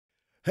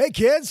Hey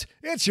kids,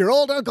 it's your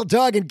old Uncle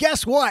Doug, and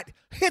guess what?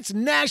 It's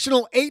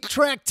National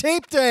 8-Track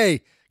Tape Day.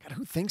 God,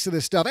 who thinks of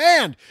this stuff?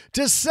 And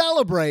to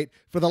celebrate,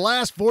 for the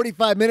last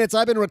 45 minutes,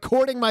 I've been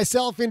recording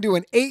myself into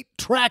an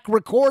 8-track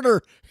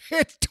recorder.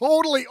 It's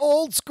totally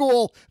old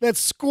school. That's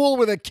school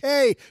with a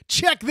K.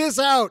 Check this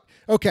out.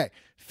 Okay,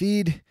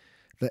 feed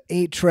the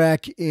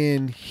 8-track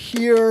in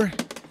here.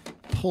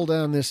 Pull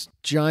down this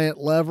giant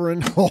lever,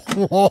 and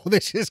oh,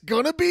 this is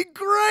going to be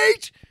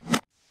great.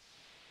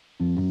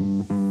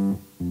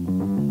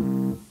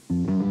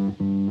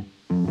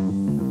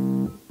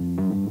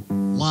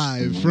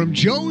 Live from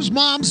Joe's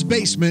mom's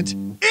basement,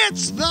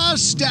 it's the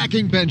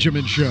Stacking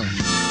Benjamin Show.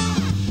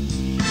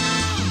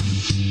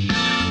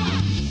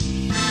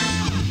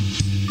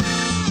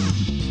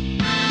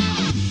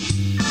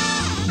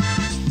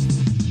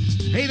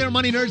 Hey there,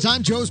 money nerds.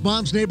 I'm Joe's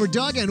mom's neighbor,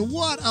 Doug, and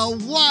what a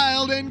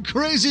wild and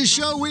crazy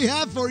show we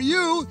have for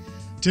you.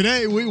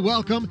 Today, we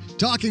welcome,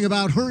 talking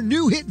about her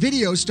new hit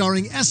video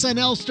starring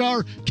SNL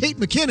star Kate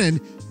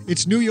McKinnon,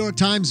 it's New York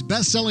Times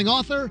bestselling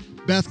author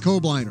Beth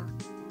Kobliner.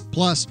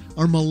 Plus,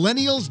 are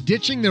millennials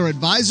ditching their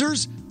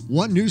advisors?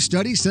 One new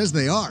study says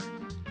they are.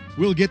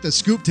 We'll get the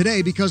scoop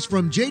today because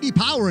from J.D.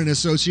 Power and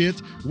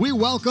Associates, we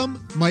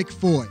welcome Mike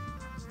Foy.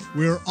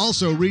 We're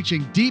also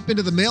reaching deep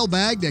into the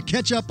mailbag to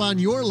catch up on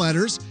your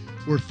letters.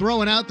 We're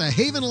throwing out the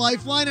Haven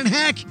Lifeline, and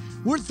heck,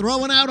 we're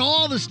throwing out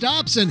all the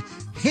stops and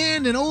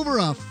handing over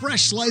a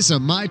fresh slice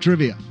of my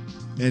trivia.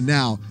 And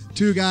now,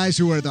 two guys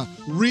who are the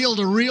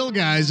real-to-real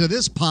guys of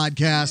this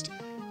podcast,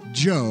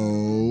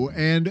 Joe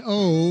and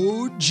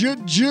O-G.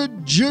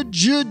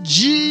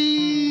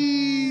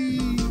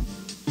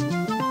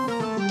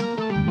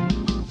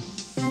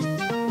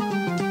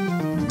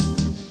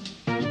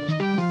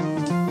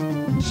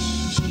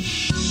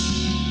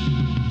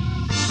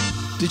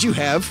 Did you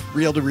have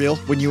reel-to-reel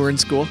when you were in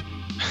school?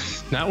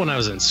 Not when I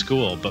was in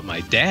school, but my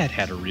dad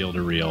had a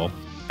reel-to-reel.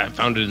 I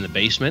found it in the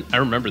basement. I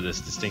remember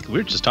this distinctly. We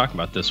were just talking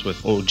about this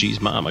with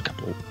OG's mom a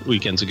couple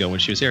weekends ago when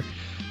she was here.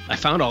 I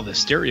found all this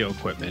stereo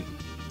equipment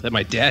that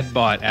my dad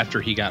bought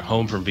after he got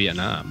home from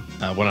Vietnam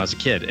when I was a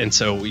kid. And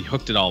so we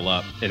hooked it all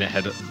up, and it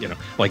had,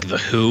 like The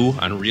Who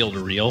on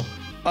reel-to-reel.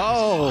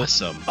 Oh,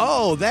 awesome.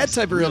 Oh, that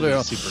type of reel-to-reel.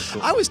 Really super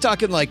cool. I was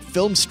talking like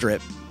film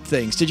strip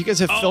things. Did you guys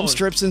have film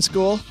strips in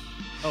school?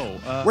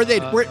 Oh, where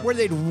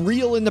they'd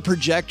reel in the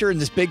projector in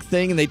this big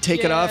thing, and they'd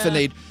take it off, and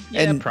they'd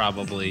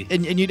probably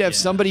and you'd have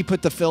somebody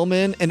put the film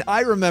in. And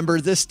I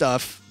remember this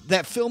stuff.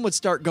 That film would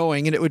start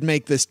going, and it would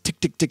make this tick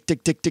tick tick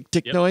tick tick tick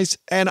tick noise.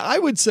 And I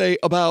would say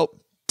about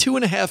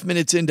 2.5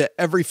 minutes into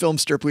every film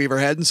strip we ever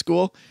had in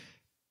school,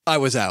 I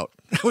was out.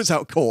 I was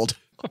out cold.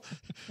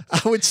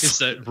 It's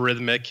that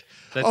rhythmic.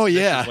 That's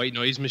the white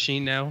noise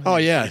machine now. Oh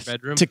yeah,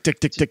 bedroom. Tick tick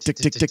tick tick tick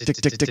tick tick tick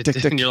tick tick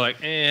tick. And you're like,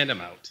 and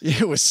I'm out.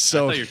 It was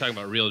so. I thought you were talking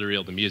about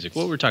reel-to-reel the music.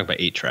 Well, we were talking about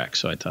 8-track,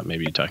 so I thought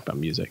maybe you talked about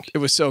music. It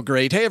was so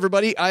great. Hey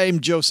everybody,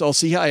 I'm Joe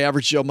Salciha. I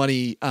average Joe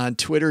Money on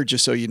Twitter,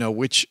 just so you know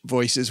which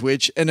voice is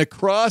which. And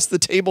across the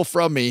table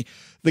from me,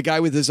 the guy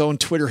with his own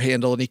Twitter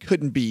handle, and he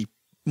couldn't be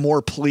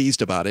more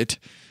pleased about it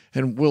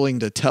and willing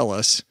to tell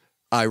us.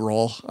 I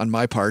roll on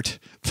my part,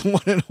 the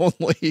one and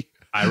only.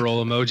 I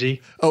roll emoji.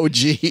 OG.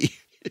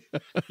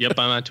 Yep,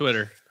 I'm on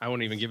Twitter. I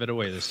won't even give it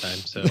away this time,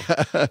 so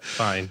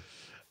fine.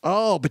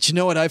 Oh, but you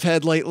know what I've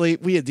had lately?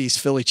 We had these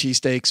Philly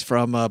cheesesteaks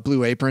from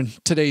Blue Apron.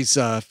 Today's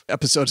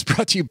episode is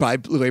brought to you by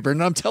Blue Apron,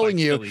 and I'm telling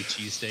you. Philly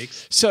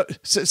cheesesteaks? So,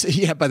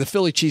 by the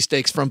Philly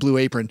cheesesteaks from Blue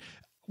Apron.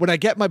 When I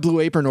get my Blue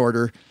Apron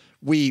order,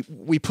 we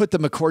put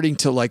them according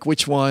to like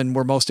which one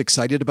we're most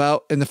excited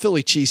about, and the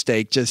Philly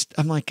cheesesteak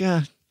I'm like,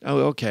 oh,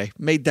 okay.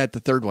 Made that the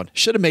third one.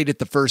 Should have made it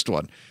the first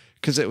one,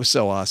 because it was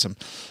so awesome.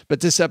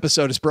 But this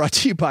episode is brought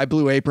to you by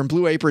Blue Apron.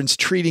 Blue Apron's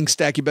treating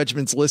Stacking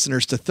Benjamin's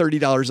listeners to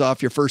 $30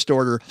 off your first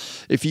order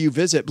if you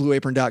visit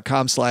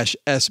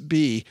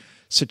blueapron.com/SB.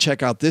 So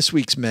check out this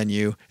week's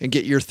menu and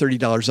get your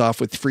 $30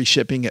 off with free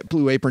shipping at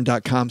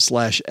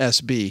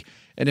blueapron.com/SB.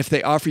 And if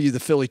they offer you the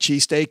Philly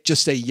cheesesteak,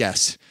 just say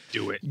yes.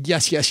 Do it.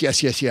 Yes. Do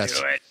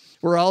it.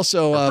 We're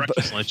also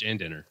breakfast, lunch, and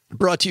dinner.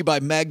 Brought to you by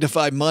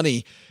Magnify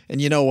Money.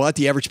 And you know what?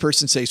 The average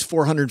person saves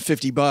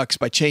 $450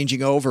 by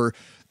changing over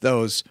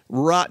those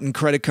rotten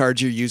credit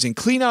cards you're using.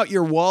 Clean out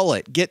your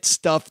wallet. Get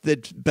stuff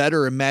that's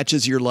better and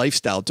matches your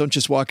lifestyle. Don't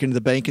just walk into the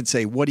bank and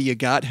say, what do you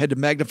got? Head to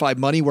Magnify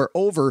Money, where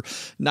over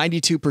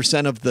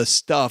 92% of the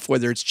stuff,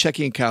 whether it's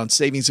checking accounts,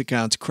 savings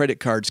accounts, credit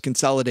cards,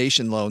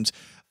 consolidation loans,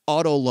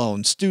 auto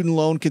loans, student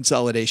loan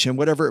consolidation,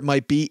 whatever it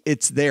might be,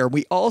 it's there.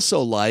 We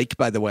also like,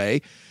 by the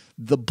way,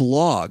 the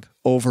blog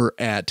over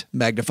at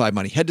Magnify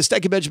Money. Head to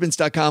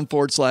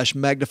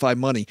stackingbenjamins.com/Magnify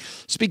Money.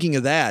 Speaking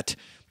of that,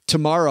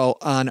 tomorrow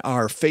on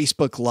our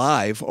Facebook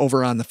Live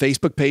over on the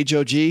Facebook page,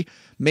 OG,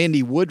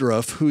 Mandy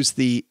Woodruff, who's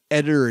the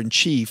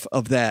editor-in-chief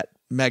of that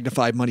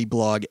Magnify Money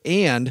blog,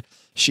 and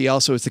she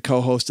also is the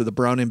co-host of the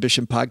Brown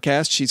Ambition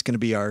podcast. She's going to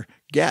be our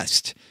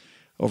guest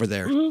over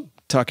there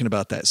talking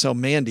about that. So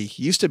Mandy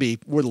used to be,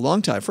 for a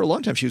long time,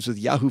 she was with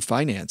Yahoo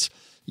Finance.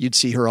 You'd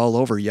see her all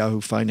over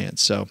Yahoo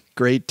Finance. So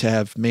great to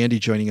have Mandy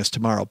joining us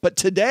tomorrow. But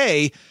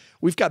today,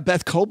 we've got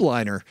Beth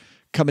Kobliner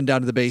coming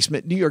down to the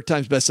basement. New York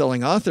Times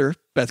bestselling author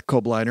Beth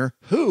Kobliner,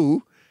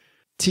 who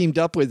teamed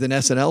up with an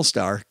SNL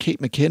star, Kate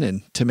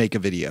McKinnon, to make a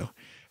video.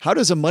 How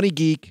does a money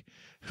geek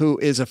who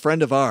is a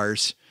friend of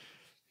ours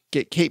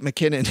get Kate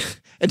McKinnon?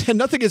 And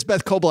nothing against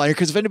Beth Kobliner,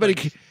 because if anybody...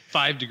 Like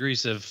 5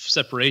 degrees of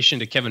separation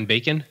to Kevin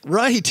Bacon?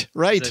 Right.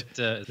 We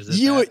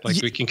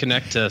can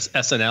connect to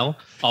SNL.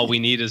 All we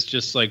need is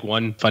just like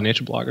one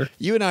financial blogger.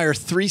 You and I are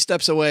 3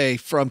 steps away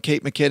from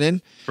Kate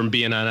McKinnon. From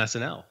being on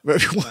SNL.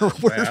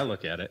 I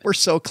look at it. We're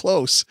so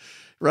close.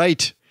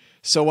 Right.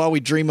 So while we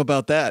dream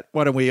about that,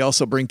 why don't we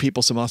also bring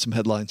people some awesome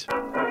headlines?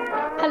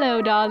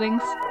 Hello,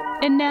 darlings.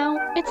 And now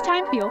it's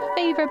time for your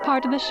favorite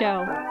part of the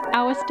show,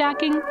 our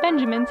Stacking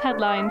Benjamin's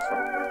headlines.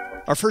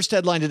 Our first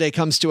headline today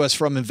comes to us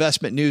from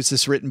Investment News.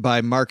 This is written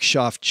by Mark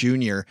Schaaf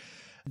Jr.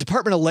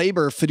 Department of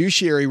Labor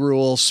fiduciary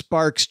rule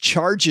sparks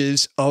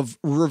charges of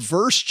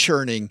reverse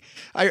churning.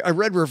 I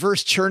read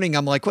reverse churning.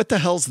 I'm like, what the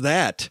hell's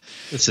that?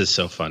 This is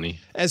so funny.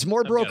 As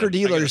more I broker got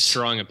dealers, a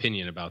strong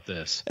opinion about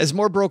this. As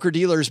more broker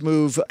dealers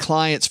move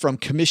clients from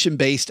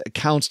commission-based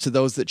accounts to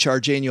those that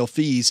charge annual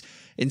fees,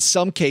 in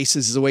some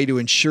cases as a way to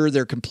ensure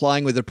they're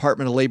complying with the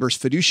Department of Labor's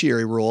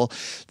fiduciary rule,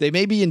 they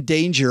may be in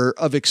danger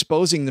of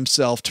exposing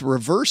themselves to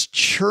reverse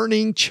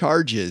churning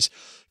charges.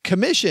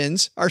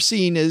 Commissions are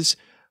seen as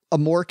a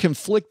more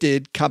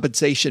conflicted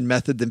compensation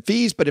method than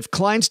fees, but if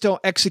clients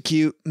don't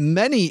execute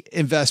many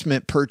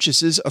investment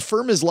purchases, a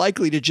firm is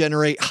likely to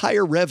generate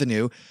higher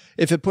revenue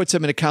if it puts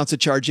them in accounts that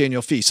charge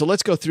annual fees. So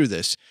let's go through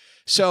this.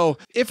 So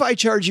if I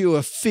charge you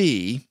a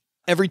fee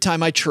every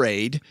time I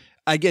trade,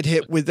 I get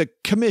hit with a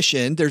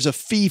commission. There's a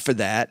fee for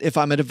that if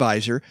I'm an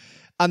advisor.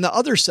 On the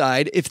other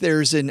side, if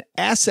there's an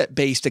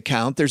asset-based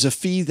account, there's a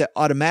fee that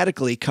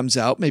automatically comes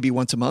out maybe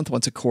once a month,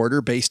 once a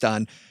quarter, based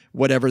on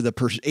whatever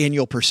the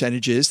annual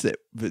percentage is that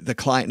the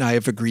client and I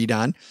have agreed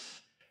on.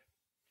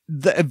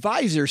 The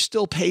advisor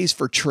still pays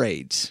for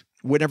trades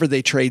whenever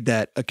they trade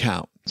that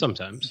account.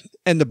 Sometimes.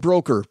 And the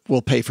broker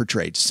will pay for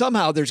trades.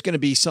 Somehow there's going to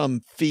be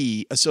some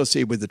fee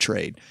associated with the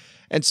trade.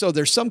 And so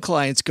there's some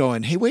clients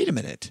going, hey, wait a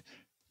minute.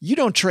 You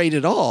don't trade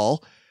at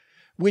all,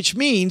 which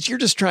means you're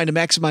just trying to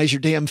maximize your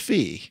damn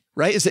fee,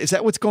 right? Is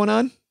that what's going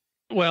on?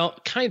 Well,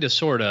 kind of,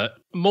 sort of.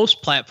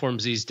 Most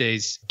platforms these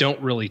days don't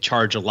really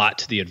charge a lot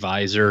to the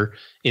advisor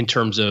in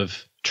terms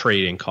of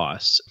trading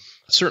costs.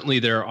 Certainly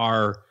there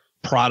are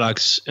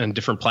products and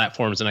different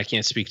platforms, and I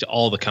can't speak to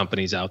all the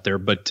companies out there,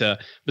 but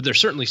there's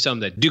certainly some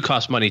that do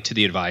cost money to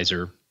the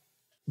advisor.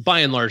 By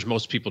and large,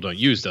 most people don't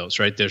use those,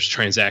 right? There's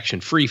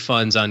transaction-free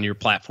funds on your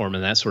platform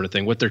and that sort of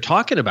thing. What they're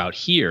talking about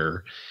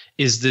here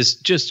is this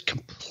just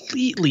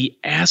completely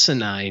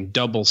asinine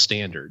double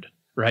standard,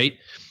 right?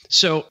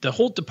 So the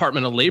whole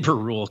Department of Labor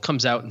rule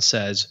comes out and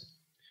says,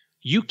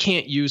 you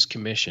can't use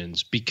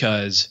commissions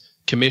because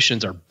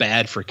commissions are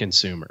bad for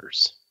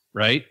consumers,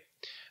 right?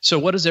 So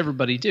what does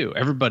everybody do?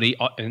 Everybody,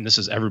 and this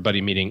is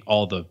everybody meaning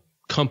all the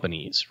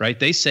companies, right?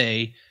 They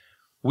say,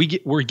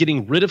 we're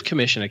getting rid of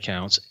commission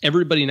accounts.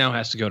 Everybody now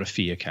has to go to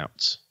fee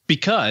accounts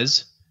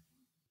because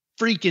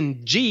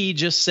freaking G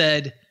just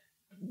said,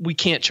 we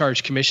can't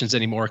charge commissions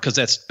anymore because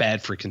that's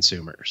bad for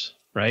consumers,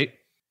 right?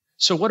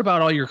 So what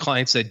about all your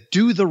clients that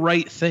do the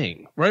right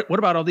thing, right? What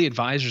about all the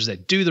advisors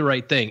that do the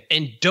right thing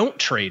and don't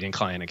trade in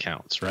client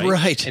accounts, right?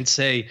 Right. And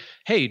say,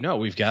 hey, no,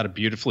 we've got a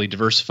beautifully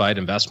diversified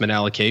investment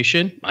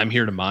allocation. I'm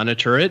here to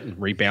monitor it and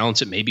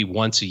rebalance it maybe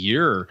once a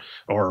year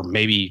or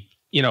maybe,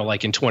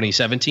 like in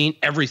 2017,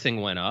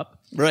 everything went up.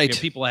 Right.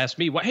 People ask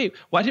me, why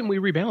didn't we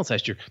rebalance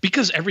last year?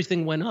 Because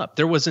everything went up.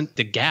 There wasn't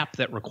the gap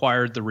that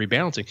required the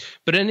rebalancing.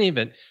 But in any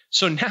event,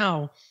 so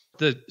now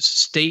the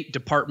state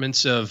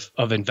departments of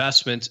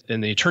investment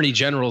and the attorney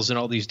generals in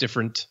all these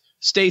different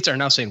states are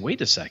now saying,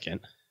 wait a second,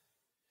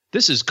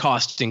 this is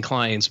costing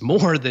clients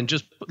more than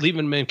just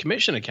leaving them in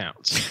commission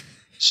accounts.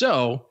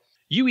 So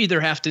you either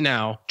have to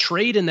now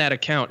trade in that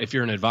account if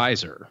you're an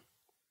advisor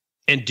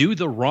and do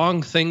the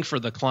wrong thing for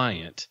the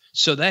client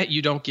so that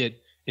you don't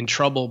get in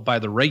trouble by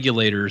the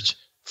regulators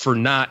for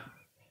not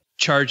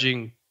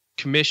charging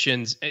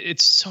commissions.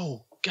 It's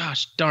so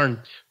gosh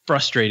darn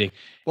frustrating.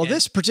 Well,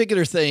 this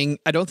particular thing,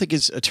 I don't think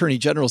is attorney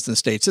generals in the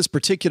states. This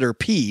particular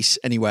piece,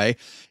 anyway,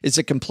 is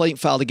a complaint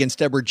filed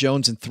against Edward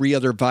Jones and 3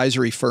 other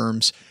advisory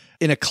firms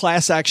in a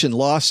class action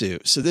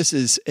lawsuit. So this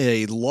is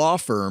a law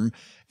firm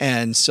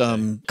and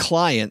some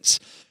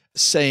clients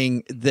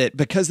saying that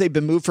because they've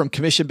been moved from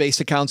commission-based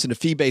accounts into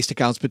fee-based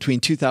accounts between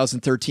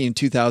 2013 and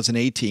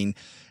 2018,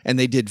 and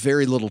they did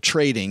very little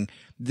trading,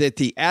 that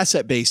the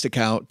asset-based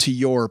account, to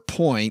your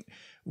point,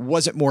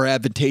 wasn't more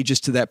advantageous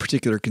to that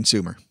particular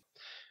consumer.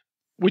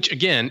 Which,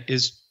 again,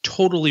 is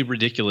totally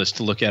ridiculous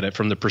to look at it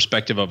from the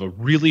perspective of a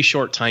really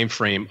short time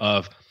frame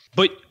of,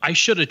 but I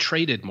should have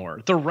traded more.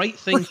 The right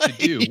thing to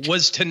do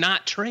was to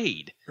not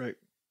trade. Right.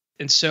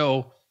 And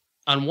so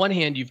on one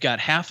hand, you've got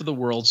half of the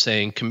world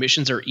saying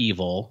commissions are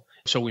evil,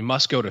 so we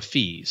must go to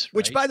fees. Right?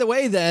 Which by the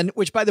way, then,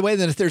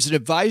 if there's an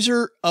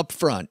advisor up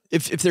front,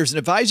 if there's an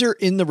advisor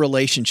in the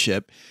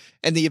relationship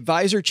and the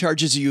advisor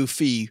charges you a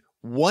fee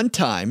one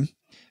time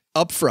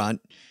up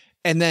front,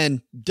 and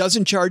then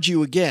doesn't charge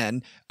you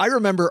again. I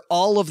remember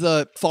all of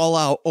the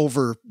fallout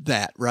over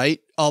that, right?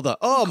 All the,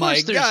 oh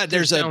my God,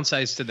 there's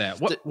downsides to that.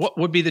 What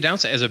would be the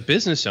downside as a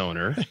business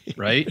owner,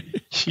 right?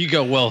 You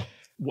go, well,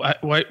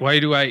 why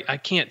do I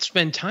can't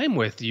spend time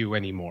with you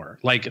anymore?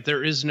 Like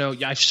there is no,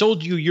 I've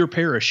sold you your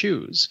pair of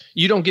shoes.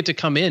 You don't get to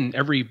come in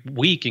every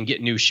week and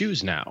get new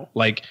shoes now.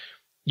 Like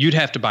you'd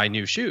have to buy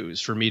new shoes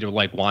for me to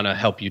like want to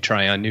help you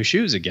try on new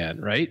shoes again.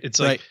 Right. It's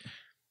like,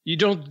 you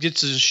don't get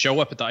to just show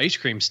up at the ice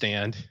cream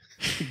stand,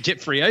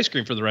 get free ice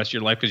cream for the rest of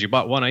your life because you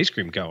bought one ice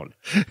cream cone.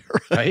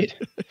 Right.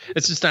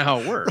 It's just not how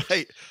it works.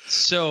 Right.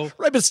 So,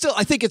 right. But still,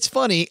 I think it's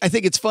funny. I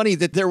think it's funny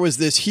that there was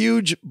this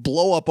huge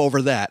blow up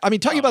over that. I mean,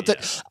 talking about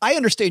that, I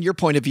understand your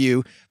point of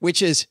view,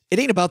 which is it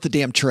ain't about the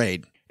damn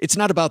trade. It's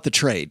not about the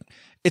trade.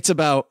 It's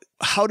about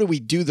how do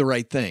we do the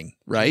right thing,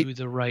 right? Do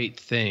the right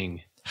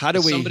thing. How do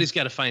we? Somebody's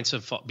got to find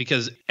some fault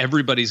because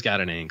everybody's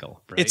got an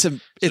angle. Right? It's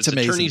amazing.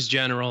 Attorneys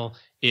general.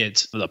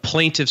 It's the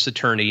plaintiff's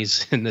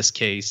attorneys in this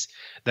case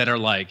that are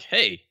like,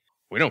 hey,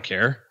 we don't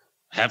care.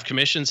 Have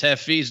commissions, have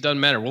fees, doesn't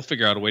matter. We'll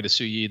figure out a way to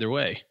sue you either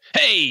way.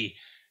 Hey,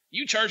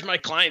 you charge my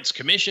clients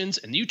commissions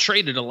and you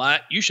traded a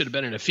lot. You should have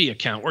been in a fee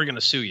account. We're going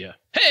to sue you.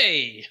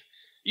 Hey,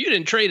 you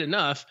didn't trade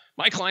enough.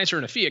 My clients are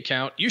in a fee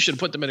account. You should have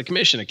put them in a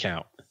commission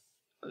account.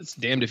 It's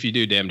damned if you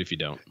do, damned if you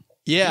don't.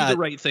 Yeah. Do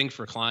the right thing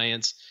for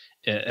clients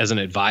as an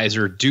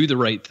advisor. Do the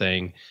right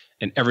thing.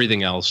 And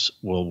everything else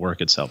will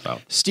work itself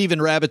out.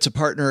 Stephen Rabbit's a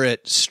partner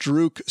at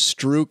Strook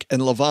and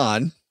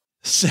Levon,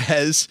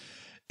 says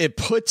it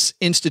puts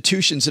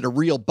institutions in a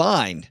real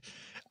bind.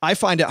 I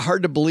find it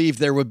hard to believe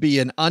there would be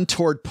an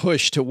untoward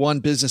push to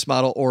one business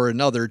model or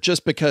another.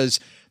 Just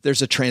because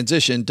there's a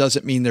transition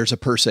doesn't mean there's a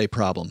per se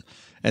problem.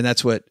 And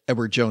that's what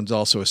Edward Jones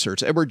also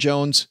asserts. Edward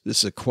Jones, this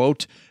is a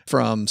quote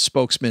from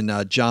spokesman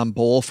John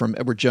Bowl from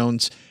Edward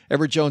Jones.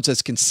 Edward Jones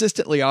has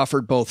consistently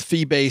offered both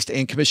fee-based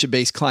and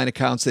commission-based client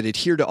accounts that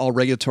adhere to all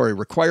regulatory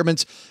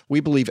requirements. We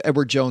believe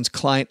Edward Jones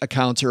client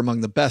accounts are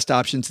among the best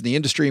options in the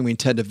industry, and we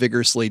intend to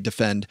vigorously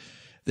defend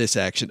this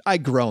action. I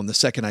groaned the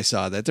second I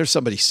saw that. There's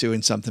somebody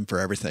suing something for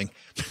everything.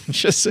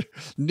 Just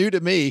new to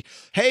me.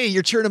 Hey,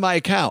 you're churning my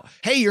account.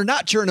 Hey, you're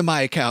not churning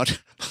my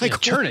account. Like,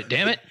 churn it,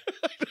 damn it.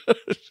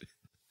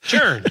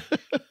 Churn.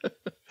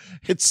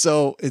 It's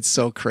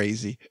so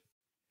crazy.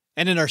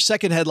 And in our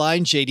second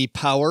headline, J.D.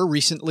 Power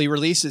recently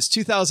released its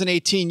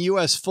 2018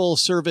 U.S. Full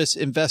Service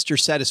Investor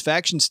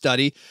Satisfaction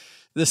Study.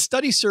 The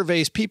study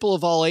surveys people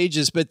of all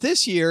ages, but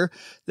this year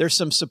there's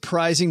some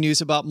surprising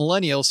news about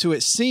millennials, who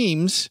it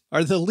seems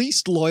are the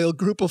least loyal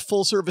group of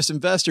full-service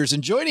investors.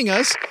 And joining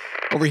us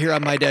over here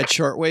on My Dad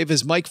Shortwave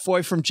is Mike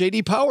Foy from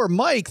J.D. Power.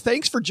 Mike,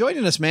 thanks for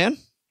joining us, man.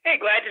 Hey,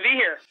 glad to be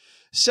here.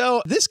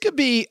 So this could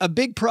be a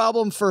big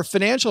problem for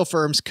financial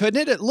firms, couldn't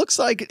it? It looks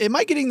like, am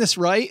I getting this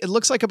right? It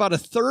looks like about a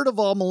third of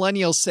all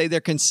millennials say they're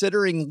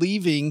considering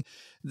leaving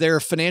their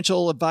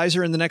financial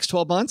advisor in the next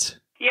 12 months.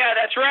 Yeah,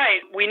 that's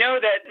right. We know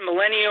that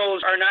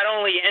millennials are not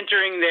only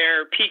entering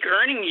their peak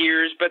earning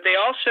years, but they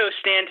also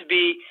stand to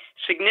be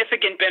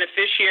significant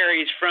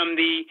beneficiaries from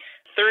the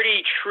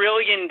 $30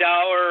 trillion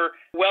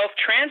wealth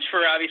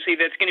transfer, obviously,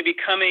 that's going to be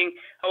coming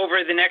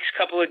over the next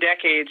couple of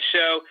decades.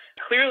 So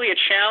clearly a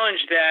challenge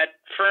that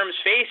firms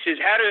face is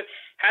how to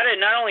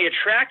not only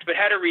attract, but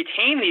how to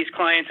retain these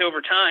clients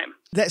over time.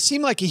 That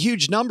seemed like a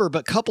huge number,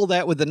 but couple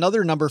that with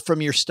another number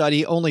from your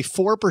study, only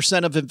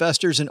 4% of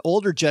investors in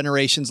older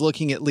generations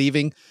looking at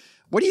leaving.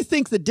 What do you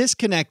think the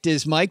disconnect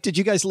is, Mike? Did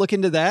you guys look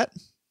into that?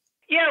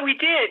 Yeah, we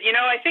did.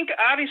 I think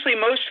obviously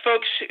most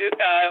folks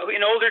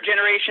in older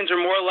generations are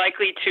more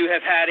likely to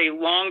have had a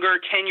longer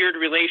tenured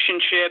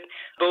relationship,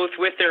 both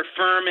with their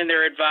firm and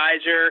their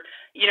advisor.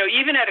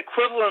 Even at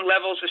equivalent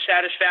levels of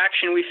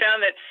satisfaction, we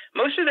found that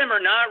most of them are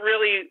not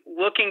really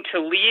looking to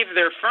leave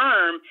their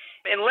firm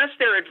unless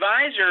their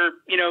advisor,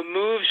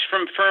 moves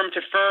from firm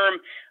to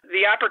firm.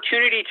 The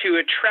opportunity to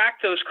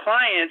attract those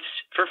clients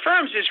for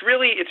firms it's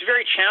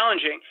very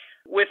challenging.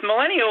 With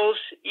millennials,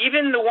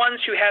 even the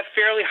ones who have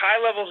fairly high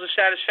levels of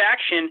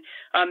satisfaction,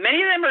 many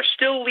of them are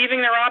still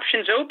leaving their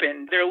options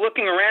open. They're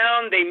looking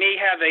around. They may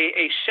have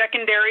a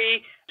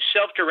secondary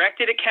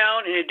self-directed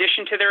account in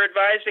addition to their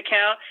advised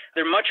account.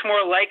 They're much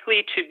more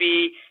likely to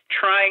be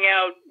trying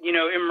out,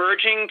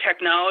 emerging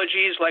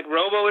technologies like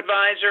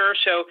robo-advisor.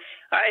 So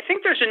I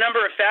think there's a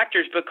number of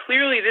factors, but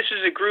clearly this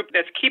is a group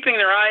that's keeping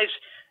their eyes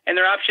and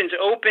their options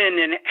open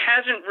and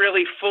hasn't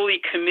really fully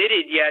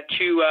committed yet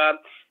to a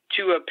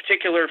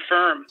particular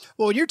firm.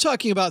 Well, when you're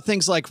talking about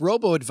things like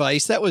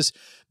robo-advice, that was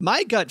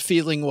my gut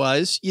feeling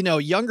was,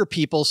 younger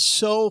people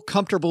so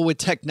comfortable with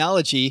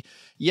technology.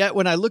 Yet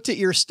when I looked at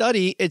your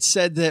study, it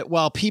said that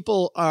while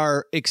people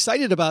are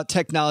excited about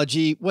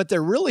technology, what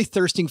they're really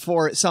thirsting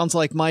for, it sounds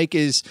like, Mike,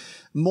 is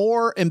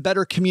more and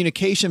better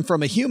communication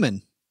from a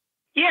human.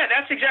 Yeah,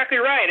 that's exactly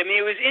right. I mean,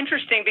 it was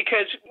interesting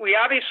because we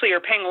obviously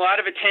are paying a lot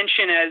of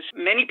attention, as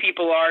many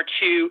people are,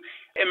 to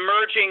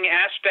emerging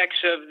aspects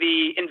of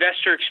the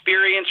investor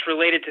experience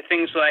related to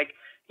things like,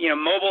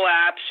 mobile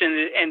apps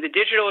and the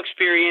digital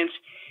experience.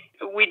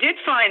 We did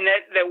find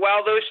that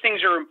while those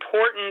things are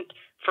important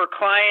for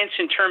clients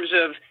in terms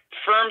of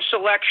firm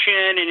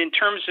selection and in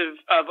terms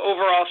of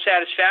overall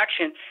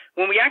satisfaction,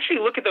 when we actually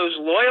look at those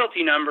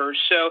loyalty numbers,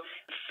 so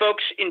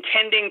folks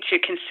intending to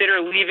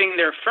consider leaving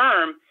their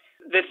firm,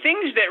 the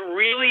things that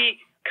really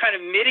kind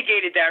of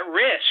mitigated that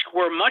risk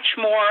were much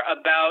more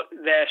about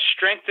the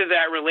strength of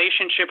that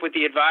relationship with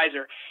the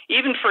advisor.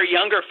 Even for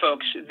younger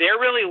folks, they're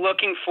really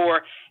looking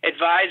for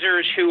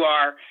advisors who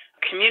are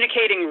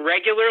communicating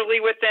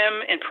regularly with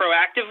them and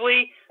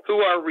proactively,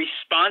 who are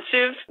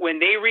responsive when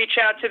they reach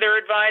out to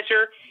their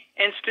advisor,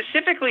 and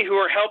specifically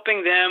who are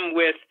helping them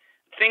with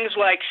things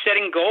like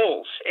setting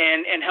goals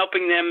and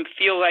helping them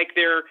feel like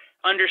they're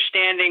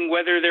understanding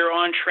whether they're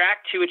on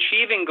track to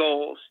achieving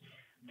goals.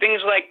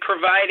 Things like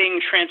providing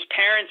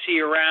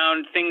transparency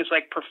around things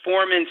like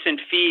performance and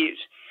fees.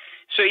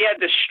 So yeah,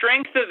 the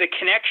strength of the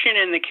connection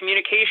and the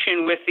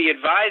communication with the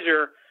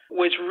advisor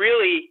was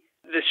really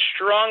the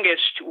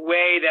strongest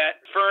way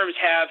that firms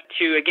have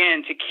to,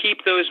 again, to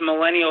keep those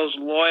millennials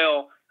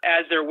loyal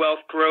as their wealth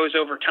grows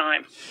over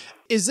time.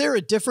 Is there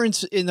a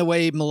difference in the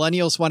way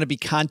millennials want to be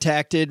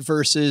contacted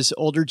versus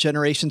older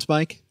generations,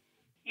 Mike?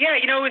 Yeah,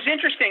 it was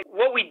interesting.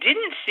 What we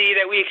didn't see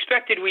that we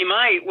expected we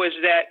might was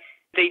that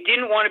they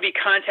didn't want to be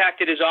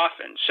contacted as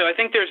often. So I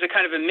think there's a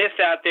kind of a myth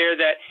out there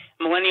that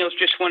millennials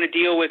just want to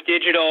deal with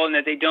digital and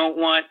that they don't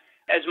want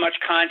as much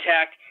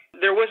contact.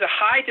 There was a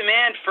high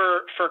demand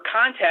for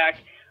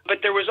contact,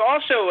 but there was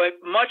also a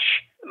much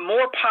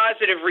more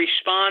positive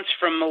response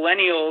from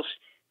millennials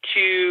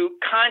to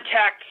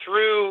contact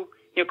through,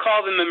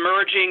 call them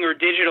emerging or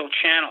digital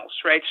channels,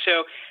 right?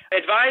 So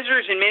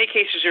advisors in many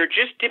cases are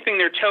just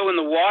dipping their toe in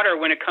the water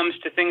when it comes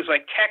to things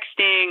like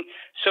texting,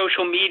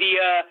 social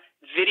media,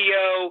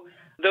 video.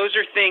 Those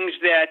are things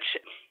that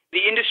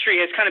the industry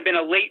has kind of been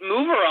a late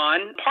mover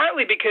on,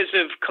 partly because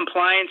of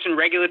compliance and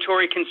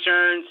regulatory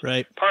concerns,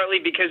 right, partly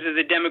because of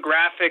the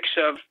demographics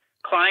of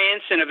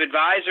clients and of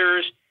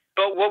advisors.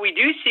 But what we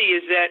do see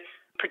is that,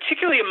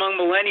 particularly among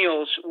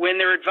millennials, when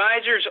their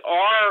advisors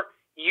are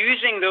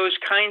using those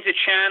kinds of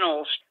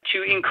channels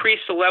to increase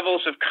the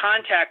levels of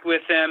contact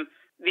with them,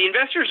 the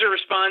investors are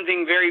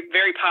responding very,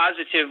 very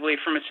positively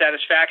from a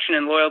satisfaction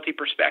and loyalty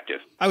perspective.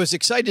 I was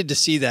excited to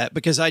see that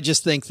because I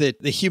just think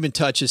that the human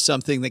touch is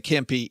something that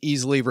can't be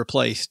easily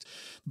replaced.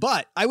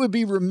 But I would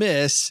be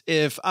remiss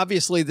if,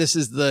 obviously, this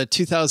is the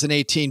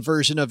 2018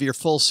 version of your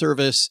full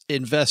service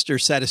investor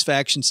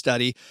satisfaction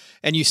study,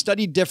 and you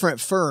studied different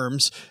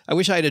firms. I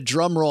wish I had a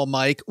drum roll,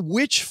 Mike.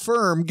 Which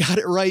firm got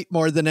it right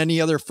more than any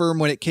other firm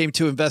when it came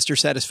to investor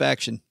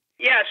satisfaction?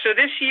 Yeah, so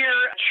this year,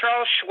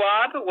 Charles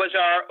Schwab was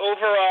our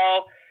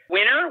overall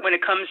winner when it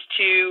comes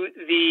to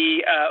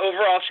the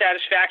overall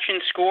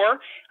satisfaction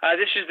score.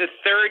 This is the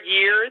third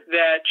year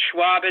that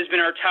Schwab has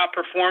been our top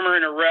performer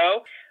in a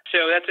row.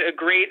 So that's a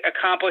great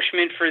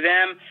accomplishment for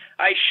them.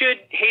 I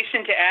should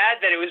hasten to add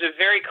that it was a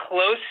very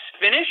close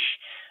finish.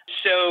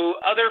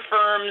 So other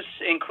firms,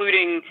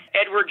 including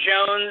Edward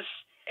Jones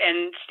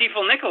and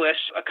Stifel Nicolaus,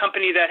 a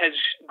company that has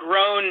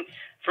grown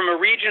from a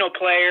regional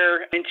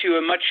player into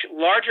a much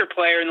larger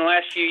player in the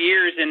last few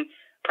years and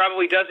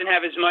probably doesn't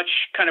have as much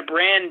kind of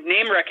brand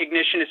name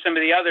recognition as some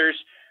of the others,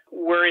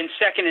 were in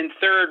second and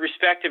third,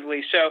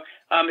 respectively. So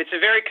it's a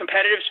very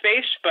competitive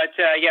space, but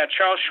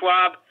Charles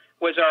Schwab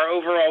was our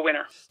overall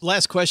winner.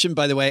 Last question,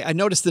 by the way. I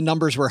noticed the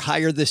numbers were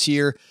higher this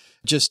year,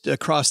 just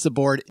across the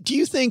board. Do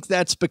you think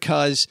that's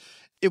because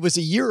it was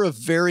a year of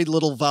very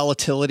little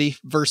volatility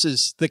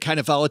versus the kind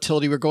of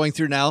volatility we're going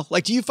through now?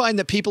 Like, do you find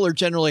that people are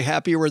generally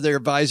happier with their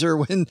advisor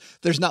when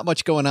there's not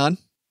much going on?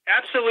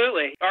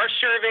 Absolutely. Our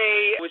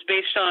survey was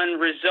based on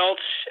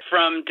results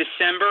from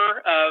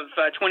December of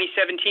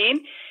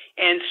 2017.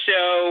 And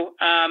so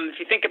if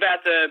you think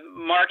about the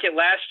market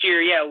last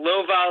year,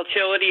 low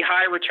volatility,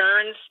 high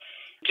returns.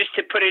 Just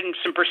to put it in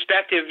some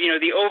perspective,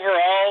 the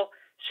overall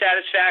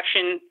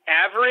satisfaction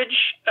average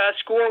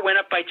score went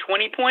up by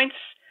 20 points.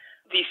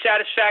 The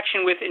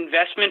satisfaction with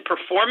investment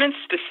performance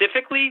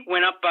specifically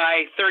went up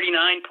by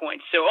 39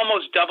 points, so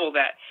almost double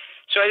that.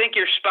 So I think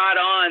you're spot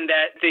on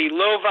that the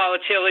low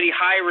volatility,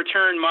 high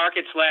return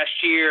markets last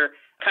year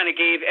kind of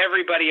gave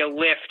everybody a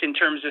lift in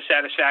terms of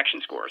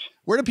satisfaction scores.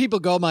 Where do people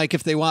go, Mike,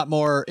 if they want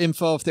more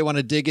info, if they want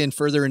to dig in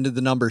further into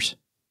the numbers?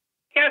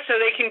 Yeah, so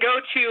they can go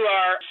to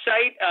our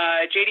site,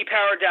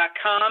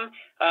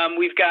 jdpower.com.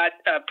 We've got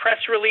a press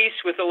release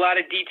with a lot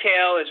of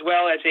detail as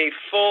well as a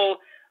full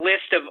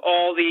list of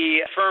all the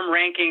firm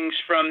rankings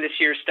from this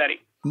year's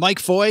study. Mike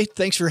Foy,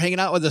 thanks for hanging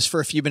out with us for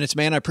a few minutes,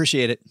 man. I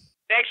appreciate it.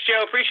 Thanks,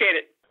 Joe. Appreciate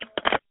it.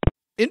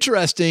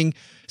 Interesting.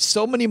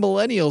 So many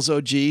millennials,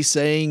 OG,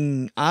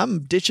 saying,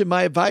 I'm ditching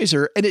my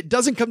advisor. And it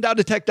doesn't come down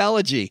to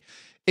technology.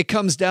 It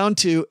comes down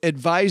to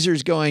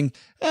advisors going,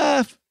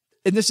 and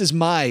this is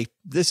my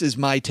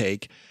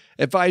take.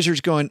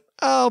 Advisors going,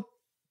 oh,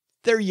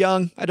 they're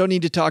young. I don't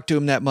need to talk to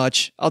them that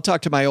much. I'll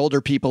talk to my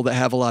older people that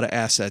have a lot of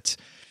assets.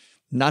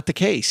 Not the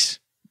case.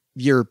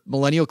 Your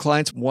millennial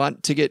clients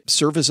want to get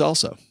service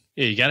also.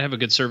 Yeah, you got to have a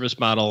good service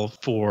model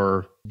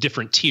for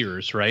different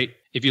tiers, right?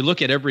 If you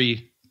look at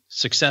every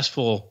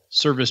successful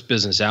service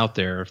business out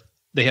there,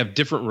 they have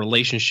different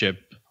relationship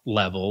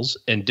levels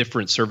and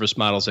different service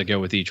models that go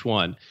with each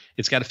one.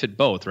 It's got to fit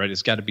both, right?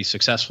 It's got to be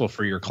successful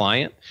for your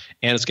client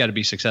and it's got to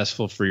be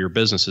successful for your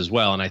business as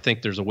well. And I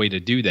think there's a way to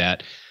do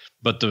that,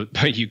 but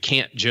you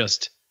can't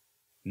just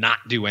not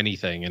do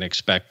anything and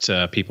expect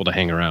people to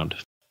hang around.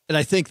 And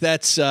I think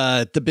that's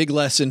the big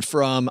lesson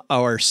from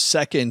our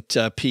second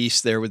piece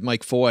there with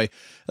Mike Foy.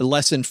 A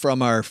lesson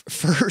from our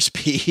first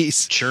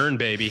piece. Churn,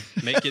 baby.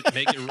 Make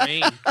it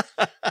rain.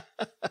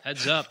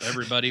 Heads up,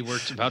 everybody. We're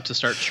about to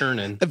start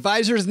churning.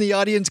 Advisors in the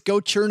audience, go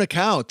churn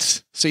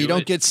accounts so you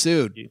don't get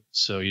sued.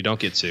 So you don't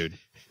get sued.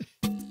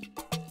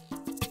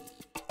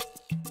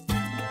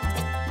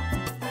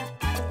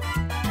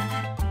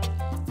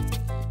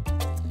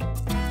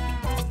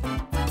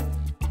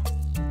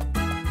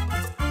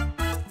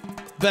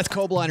 Beth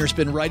Kobliner's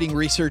been writing,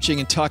 researching,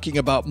 and talking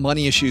about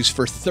money issues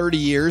for 30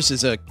 years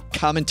as a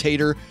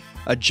commentator,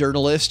 a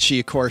journalist. She,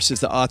 of course, is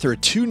the author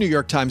of 2 New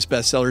York Times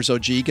bestsellers,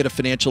 OG, Get a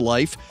Financial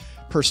Life,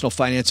 Personal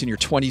Finance in Your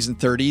 20s and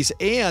 30s.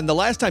 And the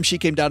last time she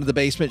came down to the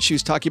basement, she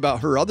was talking about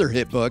her other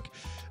hit book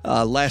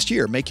last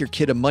year, Make Your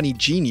Kid a Money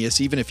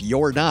Genius, Even If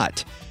You're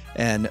Not.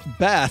 And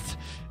Beth,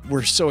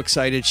 we're so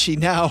excited. She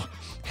now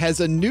has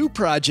a new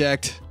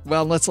project.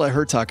 Well, let's let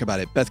her talk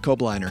about it. Beth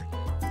Kobliner.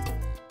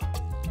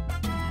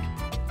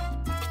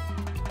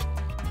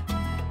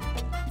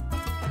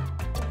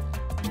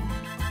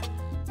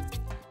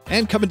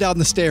 And coming down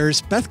the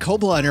stairs, Beth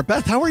Kobliner.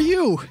 Beth, how are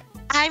you?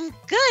 I'm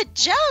good.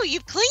 Joe,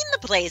 you've cleaned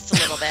the place a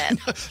little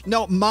bit.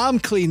 No, Mom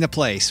cleaned the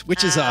place,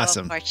 which is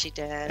awesome. Of course she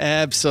did.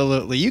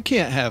 Absolutely. You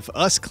can't have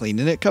us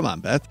cleaning it. Come on,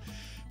 Beth.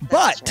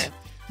 But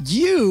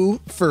you,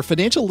 for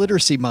Financial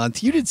Literacy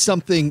Month, you did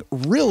something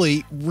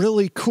really,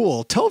 really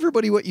cool. Tell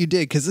everybody what you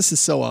did, because this is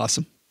so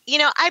awesome. You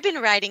know, I've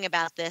been writing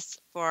about this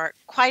for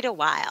quite a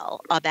while,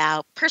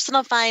 about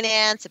personal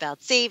finance,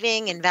 about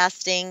saving,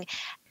 investing.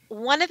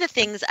 One of the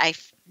things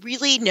I've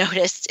really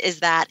noticed is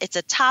that it's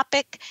a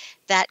topic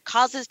that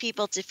causes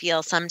people to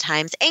feel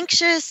sometimes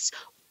anxious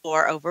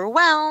or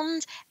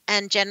overwhelmed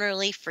and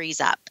generally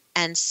freeze up.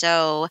 And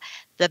so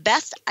the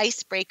best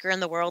icebreaker in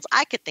the world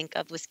I could think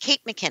of was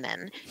Kate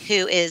McKinnon,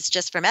 who is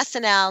just from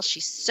SNL.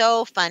 She's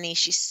so funny.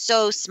 She's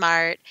so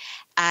smart.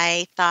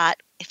 I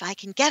thought, if I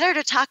can get her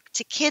to talk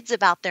to kids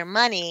about their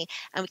money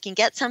and we can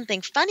get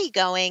something funny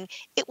going,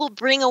 it will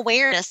bring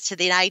awareness to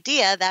the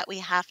idea that we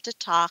have to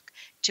talk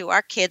to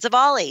our kids of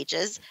all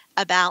ages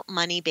about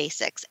money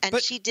basics. And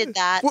she did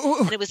that,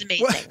 and it was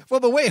amazing. Well,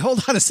 but wait,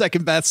 hold on a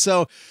second, Beth.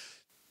 So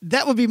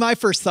that would be my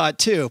first thought,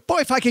 too.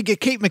 Boy, if I could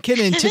get Kate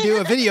McKinnon to do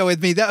a video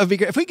with me, that would be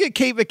great. If we get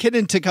Kate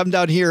McKinnon to come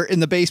down here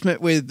in the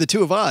basement with the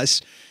two of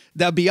us,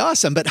 that'd be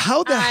awesome. But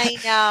how the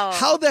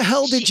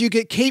hell did you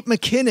get Kate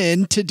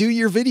McKinnon to do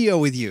your video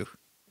with you?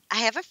 I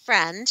have a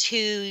friend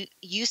who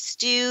used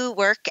to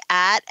work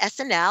at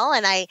SNL,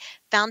 and I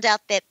found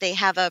out that they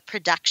have a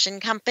production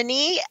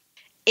company.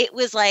 It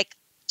was like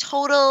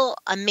total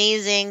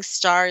amazing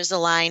stars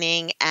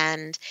aligning,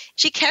 and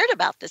she cared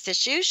about this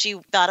issue. She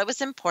thought it was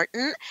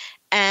important.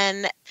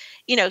 And,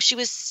 you know, she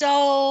was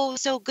so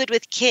good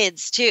with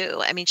kids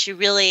too. I mean, she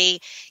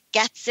really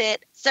gets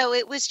it. So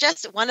it was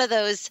just one of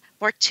those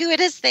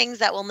fortuitous things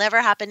that will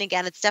never happen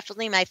again. It's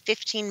definitely my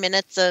 15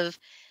 minutes of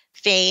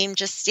fame,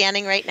 just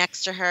standing right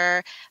next to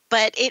her.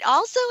 But it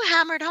also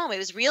hammered home. It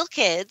was real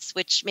kids,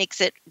 which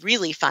makes it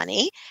really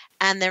funny.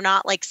 And they're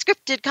not like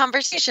scripted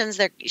conversations.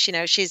 They're, you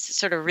know, she's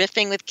sort of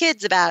riffing with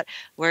kids about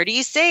where do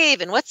you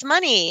save and what's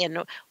money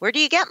and where do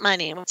you get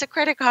money and what's a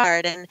credit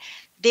card. And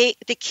the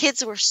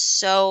kids were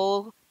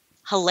so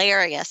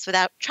hilarious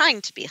without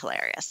trying to be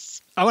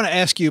hilarious. I want to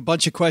ask you a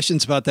bunch of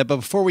questions about that. But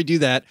before we do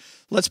that,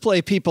 let's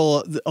play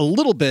people a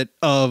little bit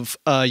of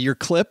your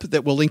clip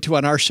that we'll link to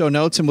on our show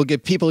notes, and we'll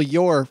give people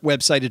your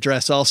website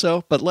address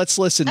also. But let's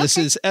listen. Okay. This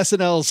is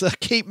SNL's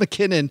Kate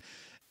McKinnon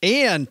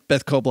and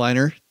Beth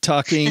Kobliner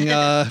talking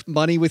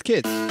money with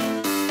kids.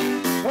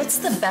 What's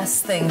the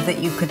best thing that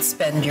you could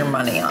spend your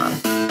money on?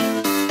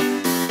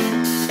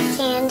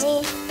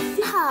 Candy?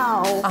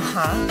 No.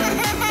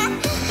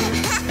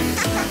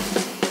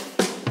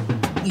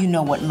 You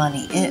know what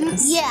money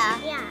is?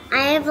 Yeah.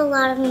 I have a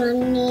lot of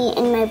money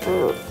in my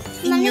boot.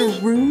 In your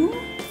room?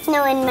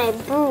 No, in my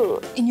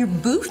boot. In your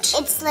boot?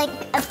 It's like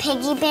a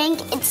piggy bank,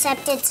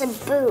 except it's a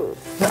boot.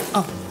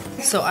 Oh,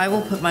 so I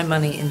will put my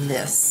money in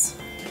this.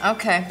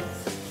 Okay.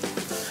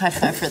 High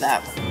five for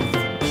that.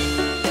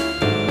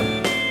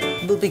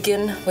 We'll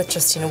begin with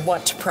just,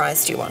 what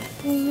prize do you want?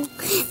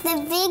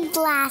 The big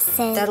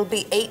glasses. That'll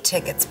be 8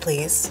 tickets,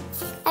 please.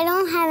 I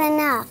don't have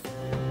enough.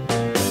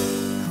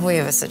 We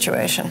have a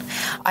situation.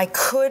 I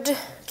could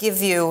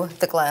give you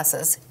the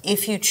glasses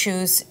if you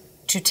choose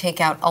to take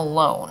out a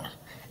loan.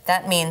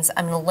 That means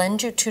I'm going to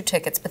lend you 2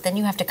 tickets, but then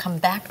you have to come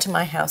back to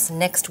my house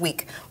next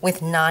week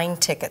with 9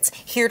 tickets.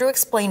 Here to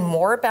explain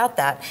more about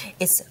that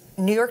is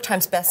New York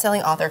Times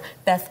bestselling author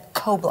Beth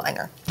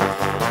Kobliner.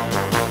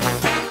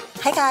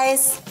 Hi,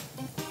 guys.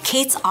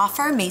 Kate's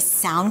offer may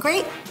sound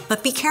great,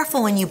 but be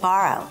careful when you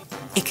borrow.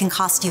 It can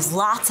cost you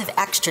lots of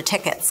extra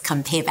tickets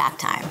come payback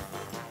time.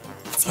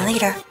 See you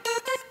later.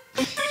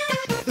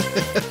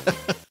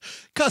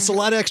 Costs a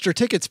lot of extra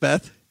tickets,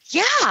 Beth.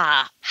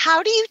 Yeah.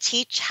 How do you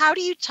teach? How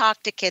do you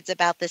talk to kids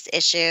about this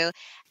issue?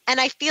 And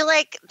I feel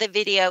like the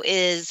video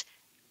is,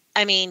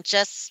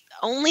 just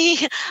only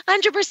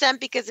 100%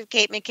 because of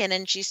Kate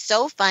McKinnon. She's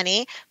so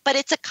funny, but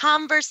it's a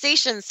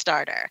conversation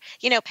starter.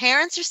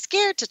 Parents are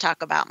scared to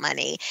talk about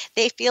money.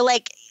 They feel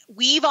like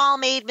we've all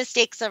made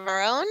mistakes of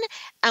our own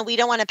and we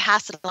don't want to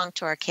pass it along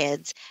to our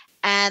kids.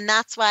 And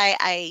that's why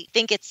I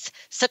think it's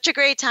such a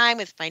great time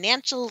with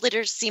Financial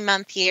Literacy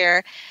Month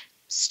here.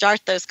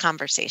 Start those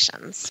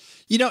conversations.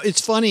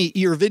 It's funny,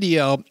 your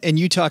video and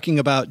you talking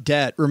about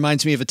debt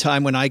reminds me of a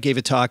time when I gave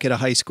a talk at a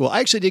high school. I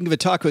actually didn't give a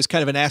talk. It was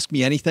kind of an Ask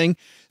Me Anything.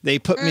 They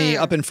put me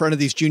up in front of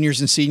these juniors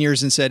and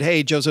seniors and said,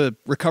 hey, Joe's a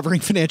recovering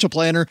financial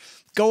planner.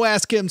 Go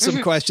ask him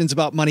some questions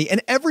about money.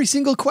 And every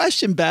single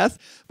question, Beth,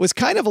 was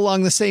kind of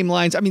along the same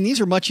lines. These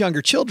are much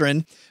younger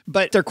children,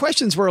 but their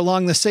questions were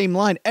along the same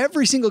line.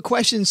 Every single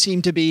question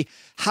seemed to be,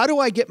 how do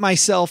I get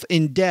myself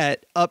in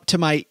debt up to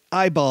my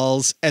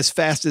eyeballs as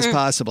fast as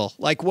possible?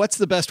 Like, what's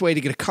the best way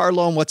to get a car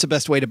loan? What's the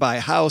best way to buy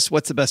a house?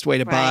 What's the best way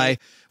to buy?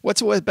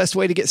 What's the best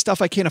way to get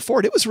stuff I can't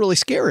afford? It was really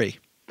scary.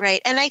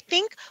 Right. And I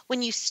think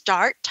when you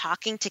start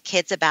talking to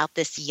kids about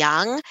this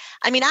young,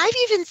 I've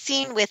even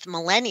seen with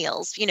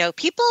millennials,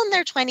 people in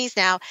their 20s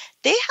now,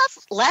 they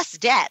have less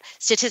debt,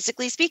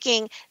 statistically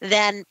speaking,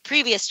 than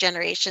previous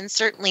generations.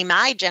 Certainly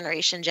my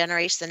Generation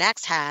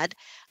X had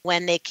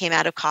when they came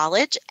out of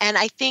college. And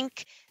I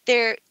think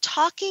they're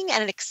talking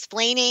and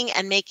explaining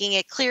and making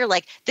it clear,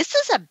 like, this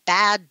is a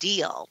bad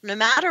deal. No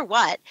matter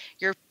what,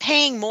 you're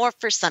paying more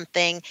for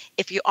something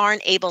if you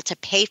aren't able to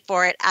pay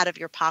for it out of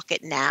your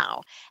pocket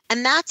now.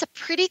 And that's a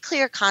pretty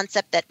clear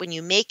concept that when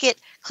you make it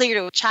clear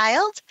to a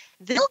child,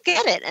 they'll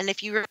get it. And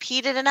if you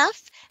repeat it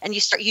enough and you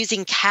start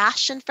using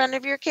cash in front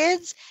of your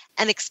kids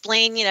and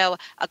explain, a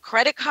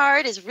credit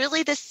card is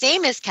really the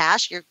same as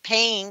cash. You're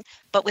paying,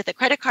 but with a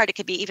credit card, it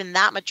could be even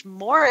that much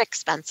more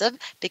expensive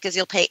because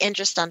you'll pay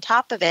interest on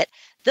top of it.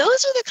 Those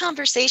are the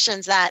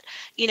conversations that,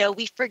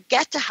 we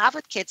forget to have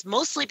with kids,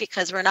 mostly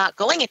because we're not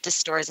going into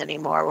stores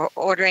anymore. We're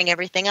ordering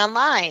everything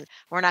online.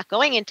 We're not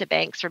going into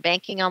banks. We're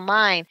banking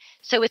online.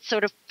 So it's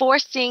sort of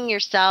forcing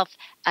yourself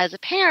as a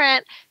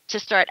parent to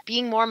start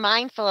being more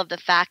mindful of the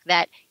fact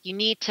that you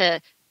need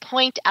to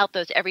point out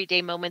those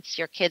everyday moments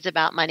to your kids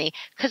about money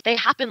because they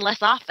happen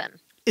less often.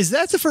 Is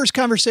that the first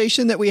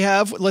conversation that we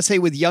have, let's say,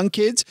 with young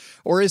kids,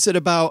 or is it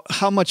about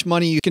how much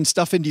money you can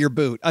stuff into your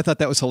boot? I thought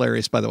that was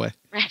hilarious, by the way.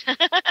 Right.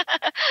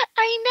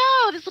 I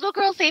know. This little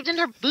girl saved in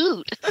her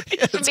boot.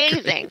 It's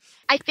amazing. Great.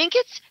 I think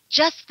it's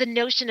just the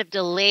notion of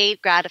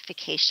delayed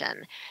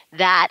gratification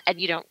that,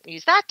 and you don't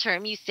use that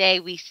term, you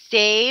say we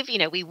save,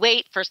 we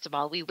wait, first of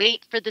all, we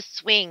wait for the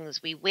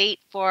swings, we wait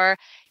for,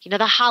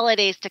 the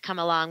holidays to come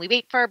along, we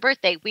wait for our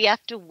birthday, we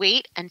have to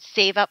wait and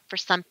save up for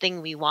something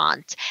we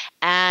want.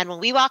 And when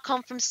we walk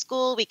home from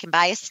school, we can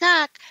buy a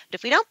snack, but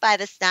if we don't buy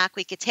the snack,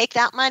 we could take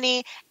that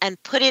money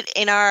and put it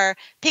in our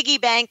piggy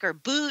bank or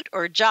boot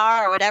or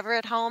jar or whatever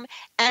at home,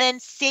 and then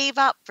save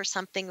up for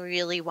something we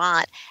really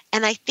want.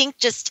 And I think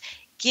just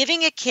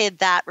giving a kid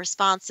that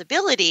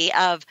responsibility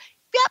of,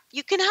 yep,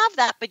 you can have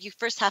that, but you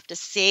first have to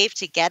save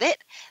to get it,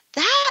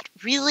 that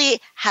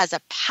really has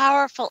a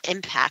powerful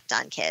impact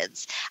on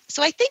kids.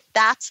 So I think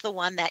that's the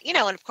one that, and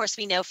of course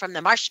we know from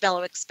the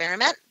marshmallow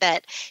experiment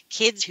that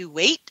kids who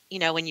wait,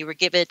 when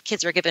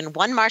kids were given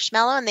one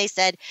marshmallow and they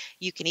said,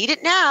 you can eat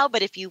it now,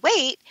 but if you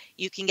wait,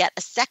 you can get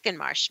a second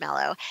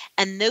marshmallow.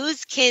 And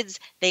those kids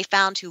they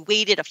found who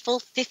waited a full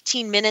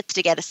 15 minutes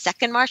to get a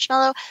second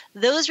marshmallow,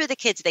 those were the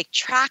kids they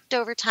tracked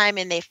over time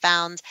and they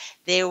found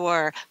they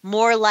were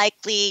more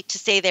likely to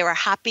say they were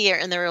happier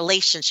in their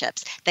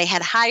relationships. They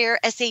had higher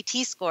SAT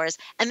scores,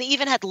 and they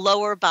even had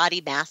lower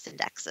body mass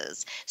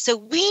indexes. So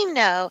we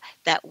know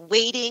that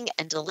waiting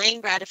and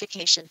delaying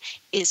gratification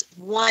is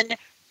one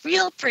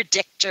real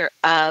predictor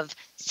of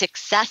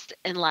success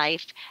in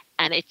life.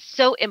 And it's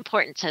so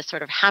important to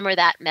sort of hammer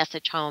that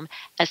message home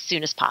as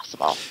soon as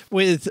possible.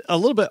 With a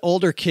little bit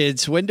older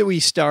kids, when do we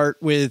start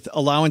with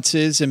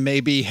allowances and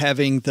maybe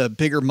having the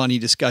bigger money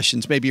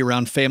discussions, maybe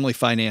around family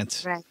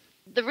finance? Right.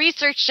 The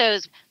research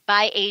shows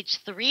by age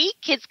 3,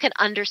 kids can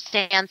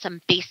understand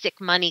some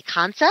basic money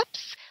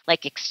concepts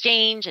like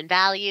exchange and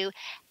value.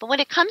 But when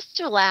it comes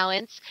to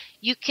allowance,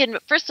 you can,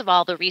 first of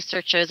all, the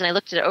research shows, and I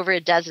looked at over a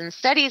dozen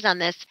studies on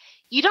this,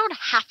 you don't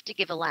have to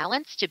give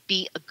allowance to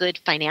be a good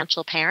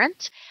financial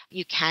parent.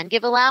 You can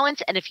give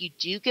allowance. And if you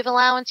do give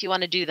allowance, you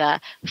want to do the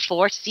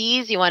 4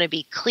 C's. You want to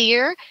be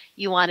clear.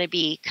 You want to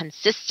be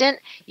consistent.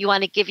 You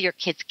want to give your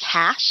kids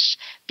cash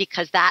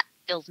because that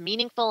feels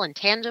meaningful and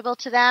tangible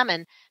to them.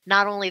 And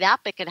not only that,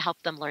 but it can help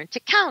them learn to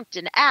count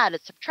and add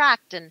and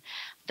subtract. And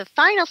the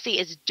final C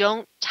is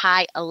don't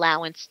tie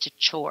allowance to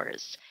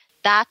chores.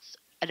 That's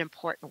an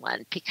important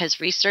one because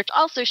research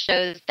also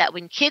shows that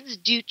when kids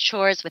do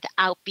chores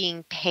without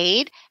being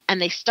paid and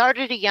they start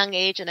at a young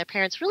age and their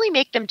parents really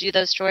make them do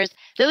those chores,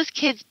 those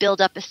kids build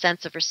up a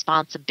sense of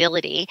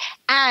responsibility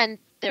and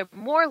they're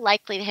more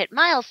likely to hit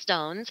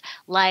milestones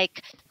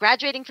like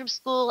graduating from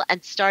school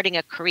and starting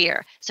a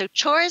career. So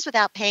chores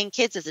without paying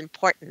kids is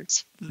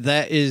important.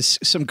 That is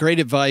some great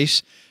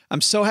advice.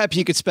 I'm so happy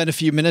you could spend a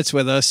few minutes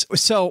with us.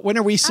 So when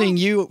are we seeing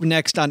you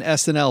next on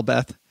SNL,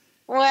 Beth?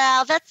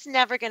 Well, that's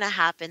never going to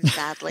happen,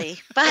 sadly.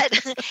 But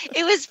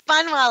it was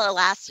fun while it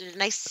lasted.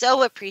 And I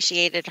so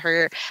appreciated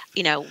her,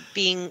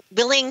 being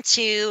willing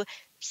to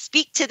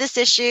speak to this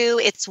issue.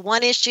 It's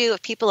one issue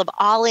of people of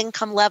all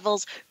income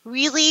levels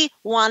really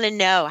want to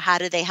know how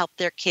do they help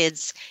their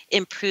kids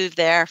improve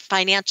their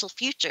financial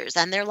futures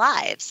and their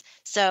lives.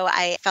 So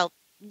I felt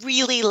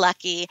really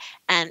lucky,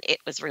 and it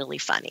was really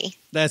funny.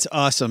 That's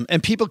awesome.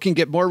 And people can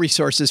get more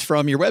resources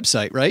from your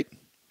website, right?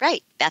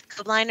 Right,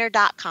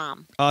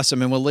 BethKobliner.com.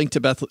 Awesome. And we'll link to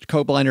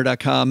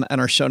BethKobliner.com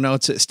and our show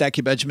notes at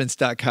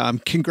StackyBenjamins.com.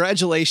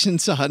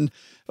 Congratulations on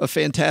a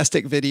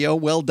fantastic video.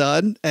 Well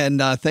done.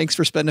 And thanks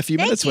for spending a few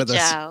minutes with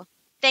us. Joe.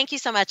 Thank you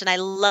so much. And I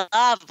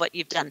love what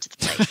you've done to the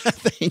place.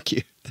 Thank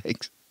you.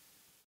 Thanks.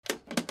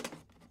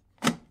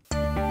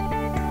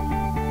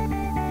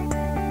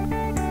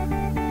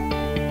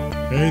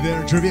 Hey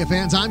there, trivia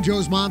fans. I'm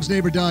Joe's mom's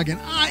neighbor, Doug,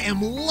 and I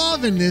am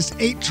loving this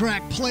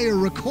 8-track player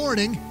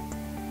recording.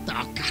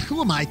 Oh, God, who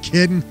am I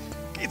kidding?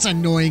 It's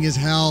annoying as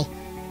hell.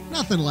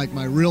 Nothing like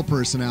my real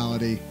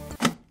personality.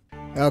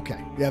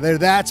 Okay, yeah,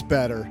 that's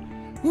better.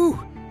 Whew,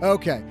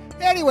 okay.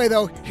 Anyway,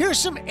 though, here's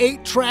some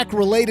 8-track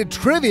related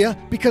trivia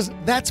because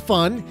that's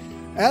fun.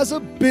 As a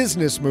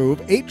business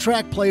move,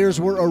 8-track players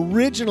were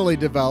originally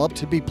developed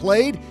to be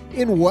played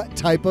in what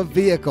type of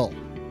vehicle?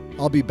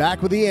 I'll be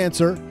back with the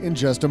answer in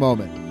just a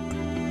moment.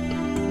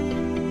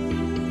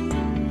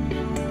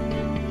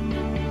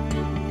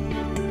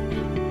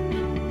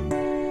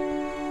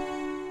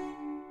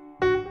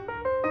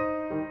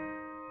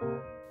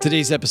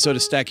 Today's episode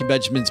of Stacking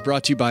Benjamins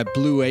brought to you by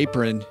Blue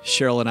Apron.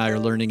 Cheryl and I are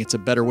learning it's a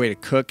better way to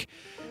cook.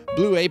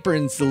 Blue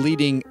Apron's the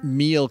leading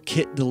meal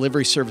kit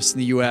delivery service in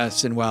the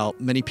U.S., and while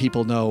many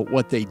people know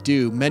what they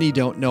do, many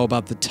don't know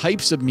about the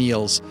types of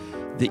meals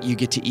that you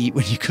get to eat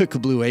when you cook a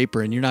Blue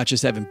Apron. You're not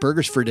just having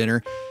burgers for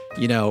dinner.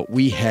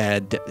 We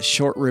had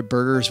short rib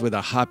burgers with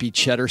a hoppy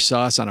cheddar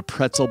sauce on a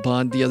pretzel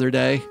bun the other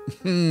day.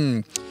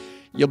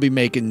 You'll be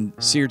making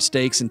seared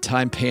steaks and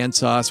thyme pan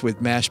sauce with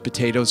mashed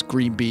potatoes,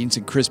 green beans,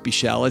 and crispy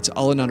shallots,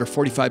 all in under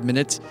 45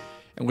 minutes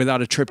and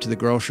without a trip to the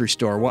grocery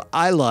store. What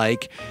I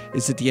like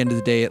is at the end of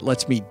the day, it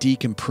lets me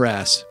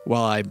decompress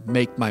while I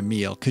make my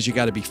meal because you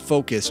got to be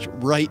focused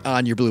right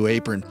on your Blue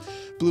Apron.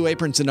 Blue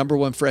Apron's the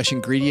 #1 fresh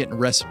ingredient and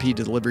recipe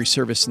delivery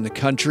service in the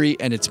country,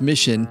 and its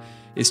mission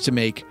is to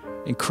make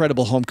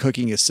incredible home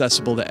cooking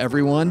accessible to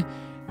everyone.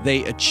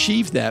 They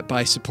achieve that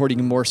by supporting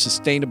a more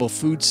sustainable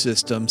food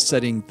system,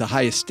 setting the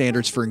highest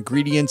standards for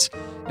ingredients,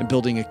 and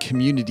building a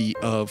community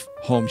of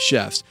home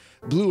chefs.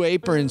 Blue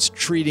Apron's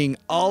treating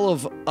all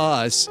of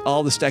us,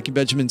 all the Stacking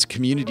Benjamins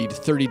community, to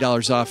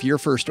 $30 off your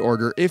first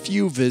order if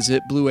you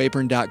visit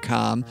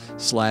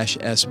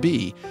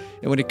blueapron.com/SB.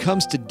 And when it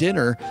comes to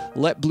dinner,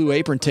 let Blue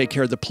Apron take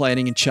care of the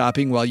planning and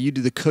chopping while you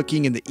do the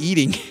cooking and the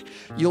eating.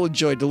 You'll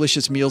enjoy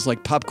delicious meals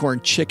like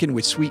popcorn chicken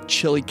with sweet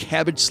chili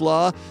cabbage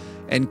slaw,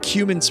 and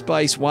cumin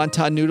spice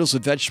wonton noodles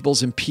with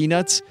vegetables and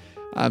peanuts.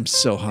 I'm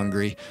so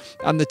hungry.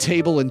 On the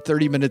table in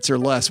 30 minutes or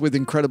less with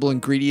incredible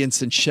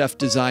ingredients and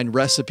chef-designed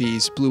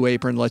recipes, Blue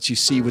Apron lets you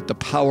see what the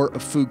power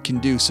of food can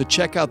do. So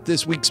check out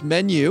this week's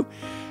menu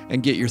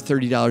and get your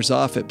 $30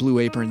 off at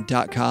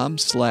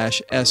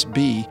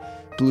blueapron.com/SB.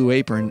 Blue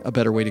Apron, a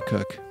better way to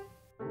cook.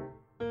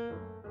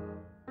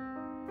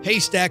 Hey,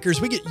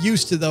 Stackers, we get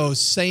used to those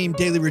same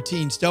daily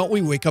routines, don't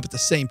we? Wake up at the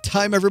same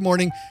time every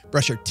morning,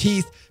 brush our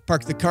teeth,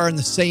 park the car in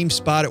the same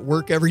spot at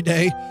work every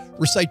day,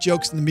 recite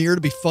jokes in the mirror to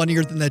be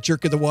funnier than that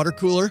jerk at the water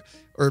cooler?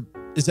 Or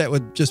is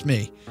that just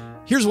me?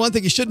 Here's one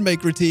thing you shouldn't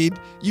make routine: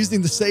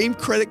 using the same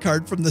credit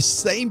card from the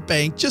same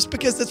bank just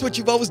because that's what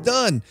you've always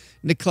done.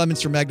 Nick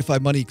Clemens from Magnify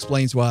Money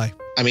explains why.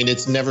 I mean,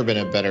 it's never been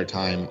a better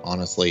time,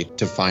 honestly,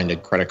 to find a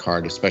credit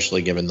card,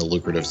 especially given the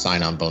lucrative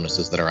sign-on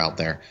bonuses that are out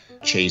there.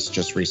 Chase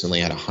just recently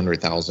had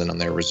 $100,000 on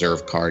their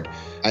reserve card.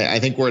 I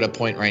think we're at a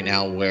point right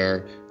now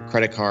where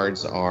credit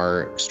cards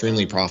are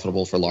extremely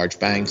profitable for large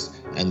banks,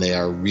 and they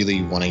are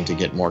really wanting to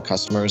get more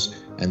customers.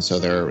 And so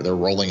they're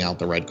rolling out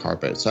the red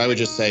carpet. So I would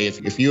just say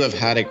if you have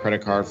had a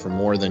credit card for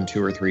more than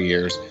 2 or 3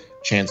 years,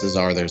 chances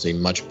are there's a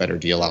much better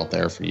deal out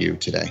there for you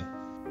today.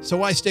 So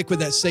why stick with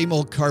that same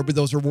old card with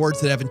those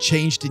rewards that haven't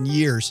changed in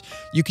years?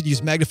 You can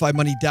use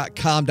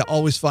MagnifyMoney.com to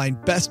always find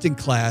best in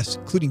class,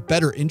 including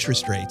better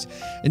interest rates.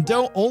 And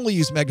don't only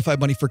use Magnify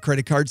Money for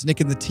credit cards. Nick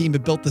and the team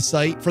have built the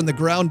site from the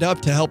ground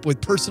up to help with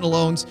personal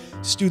loans,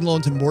 student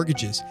loans, and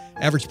mortgages.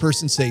 Average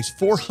person saves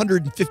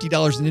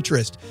 $450 in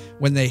interest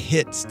when they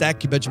hit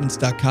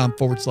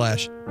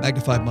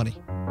StackYourBenjamins.com/Magnify Money.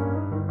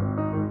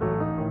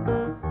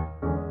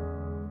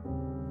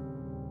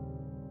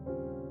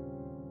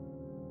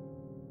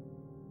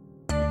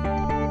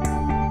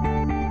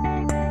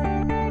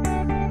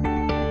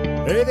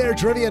 Hey there,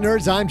 trivia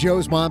nerds. I'm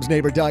Joe's mom's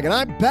neighbor, Doug, and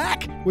I'm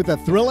back with a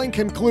thrilling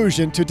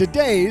conclusion to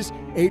today's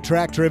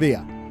 8-track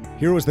trivia.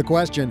 Here was the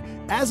question.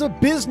 As a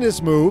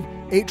business move,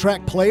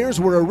 8-track players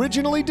were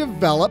originally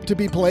developed to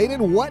be played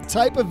in what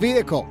type of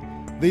vehicle?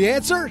 The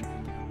answer?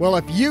 Well,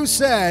 if you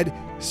said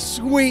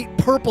sweet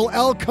purple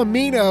El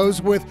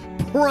Caminos with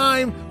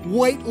prime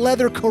white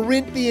leather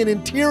Corinthian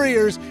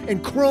interiors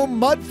and chrome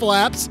mud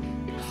flaps,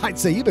 I'd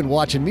say you've been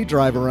watching me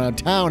drive around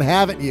town,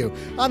 haven't you?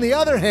 On the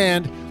other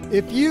hand,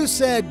 if you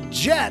said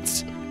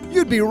jets,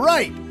 you'd be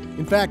right.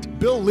 In fact,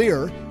 Bill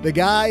Lear, the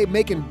guy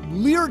making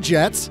Lear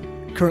jets,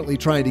 currently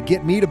trying to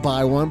get me to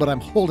buy one, but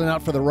I'm holding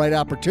out for the right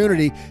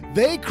opportunity.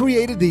 They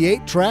created the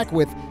 8-track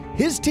with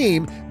his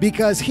team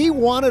because he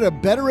wanted a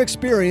better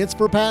experience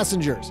for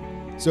passengers.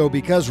 So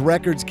because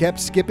records kept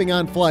skipping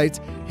on flights,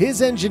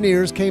 his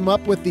engineers came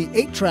up with the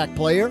 8-track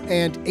player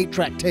and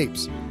 8-track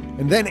tapes.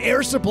 And then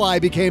Air Supply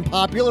became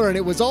popular, and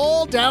it was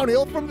all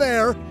downhill from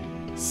there.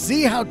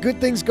 See how good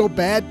things go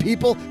bad,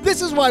 people?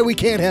 This is why we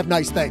can't have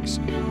nice things.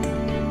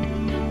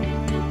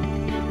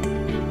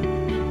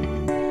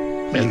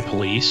 And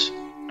Police,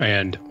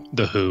 and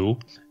The Who,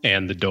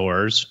 and The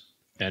Doors.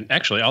 And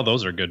actually, all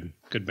those are good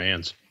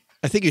bands.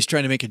 I think he's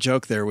trying to make a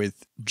joke there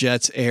with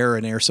Jets, Air,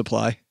 and Air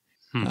Supply.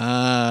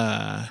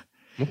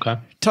 Okay.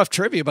 Tough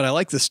trivia, but I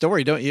like the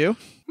story, don't you?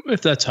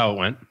 If that's how it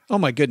went. Oh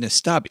my goodness,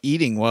 stop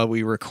eating while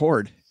we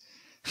record.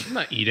 I'm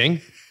not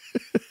eating.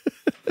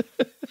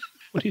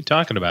 What are you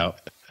talking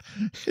about?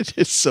 It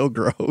is so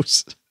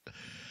gross.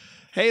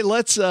 Hey,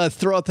 let's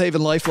throw out the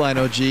Haven Lifeline,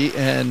 OG,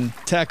 and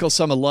tackle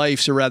some of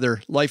life's, or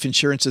rather life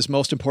insurance's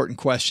most important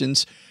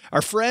questions.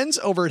 Our friends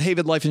over at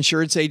Haven Life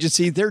Insurance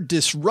Agency, they're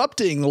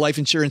disrupting the life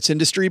insurance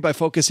industry by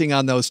focusing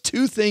on those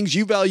two things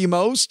you value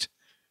most.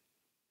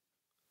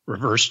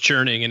 Reverse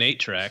churning and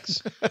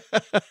 8-tracks.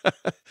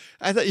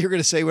 I thought you were going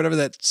to say whatever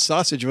that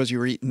sausage was you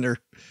were eating there.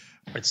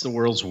 It's the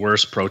world's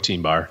worst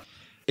protein bar.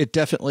 It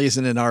definitely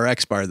isn't an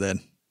RX bar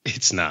then.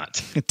 It's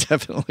not. It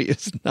definitely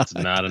is not. It's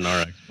not an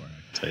RX bar. I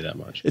can tell you that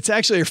much. It's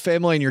actually your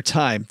family and your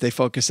time they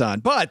focus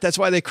on. But that's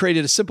why they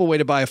created a simple way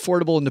to buy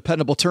affordable and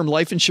dependable term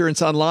life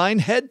insurance online.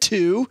 Head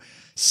to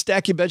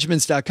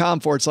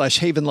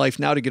StackyBenjamins.com/Haven Life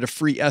now to get a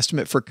free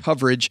estimate for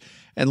coverage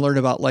and learn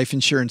about life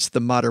insurance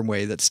the modern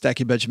way. That's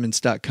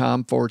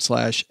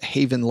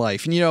StackyBenjamins.com/Haven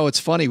Life. And you know, it's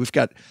funny. We've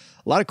got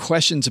a lot of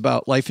questions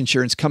about life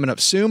insurance coming up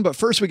soon. But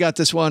first, we got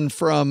this one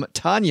from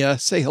Tanya.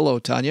 Say hello,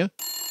 Tanya.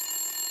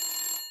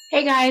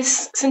 Hey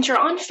guys, since you're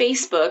on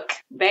Facebook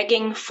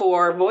begging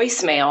for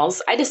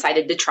voicemails, I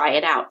decided to try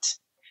it out.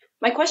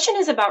 My question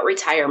is about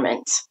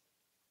retirement.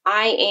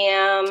 I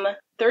am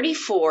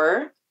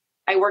 34.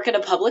 I work at a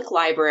public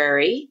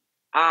library.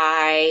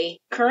 I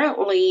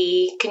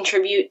currently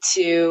contribute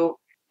to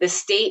the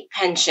state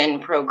pension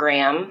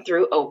program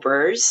through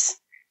OPERS.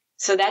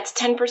 So that's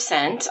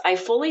 10%. I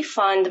fully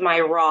fund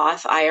my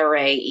Roth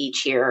IRA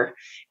each year.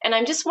 And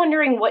I'm just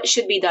wondering what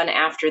should be done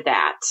after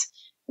that.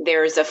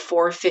 There's a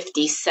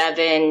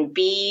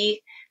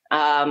 457B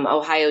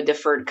Ohio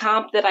deferred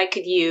comp that I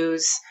could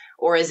use,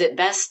 or is it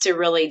best to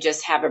really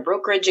just have a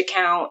brokerage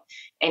account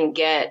and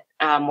get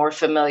more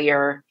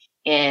familiar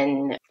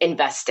in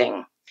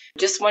investing?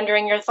 Just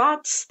wondering your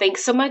thoughts.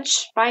 Thanks so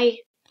much. Bye.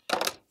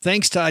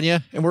 Thanks,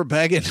 Tanya. And we're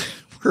begging.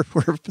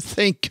 We're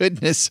thank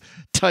goodness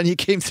Tanya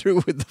came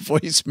through with the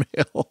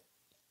voicemail.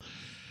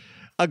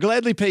 I'll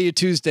gladly pay you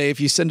Tuesday if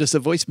you send us a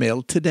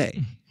voicemail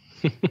today.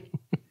 I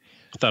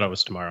thought it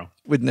was tomorrow.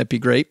 Wouldn't that be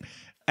great?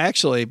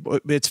 Actually,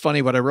 it's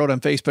funny. What I wrote on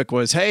Facebook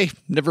was, hey,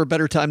 never a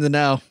better time than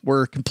now.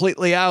 We're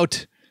completely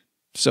out.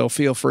 So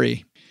feel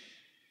free.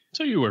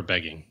 So you were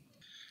begging.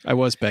 I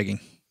was begging.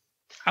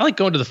 I like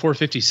going to the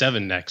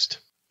 457 next.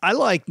 I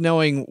like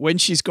knowing when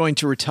she's going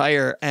to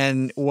retire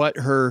and what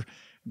her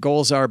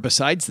goals are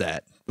besides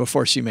that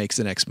before she makes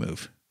the next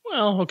move.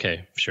 Well,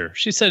 okay, sure.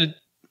 She said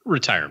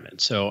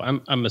retirement. So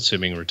I'm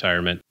assuming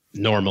retirement,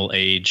 normal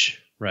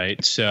age,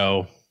 right?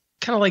 So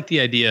kind of like the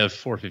idea of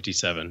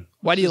 457.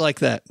 Why do you like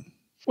that?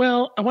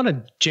 Well, I want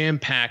to jam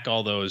pack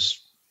all those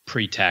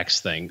pre-tax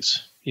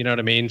things. You know what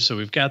I mean? So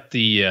we've got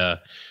the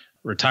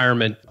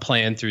retirement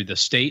plan through the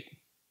state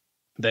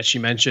that she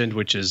mentioned,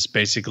 which is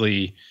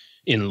basically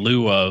in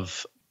lieu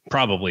of,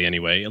 probably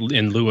anyway,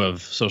 in lieu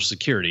of Social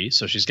Security.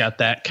 So she's got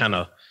that kind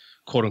of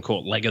quote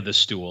unquote leg of the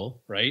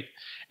stool, right?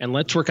 And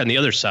let's work on the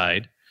other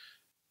side,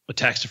 a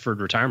tax deferred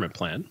retirement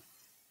plan.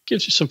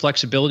 Gives you some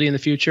flexibility in the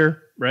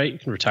future, right? You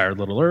can retire a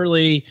little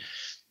early.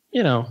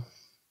 You know,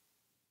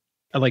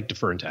 I like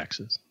deferring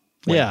taxes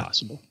when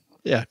possible.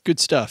 Yeah, good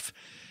stuff.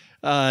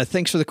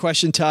 Thanks for the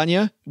question,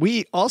 Tanya.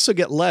 We also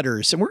get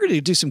letters, and we're going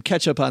to do some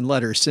catch up on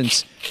letters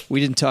since we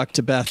didn't talk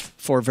to Beth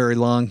for very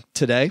long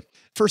today.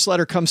 First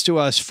letter comes to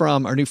us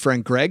from our new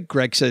friend, Greg.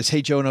 Greg says,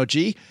 hey, Joe and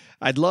OG,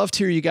 I'd love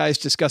to hear you guys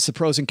discuss the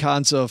pros and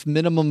cons of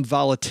minimum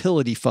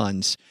volatility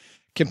funds.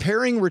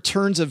 Comparing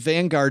returns of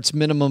Vanguard's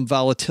minimum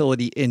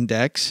volatility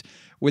index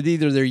with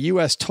either their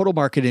U.S. total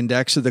market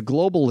index or the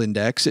global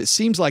index, it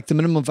seems like the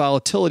minimum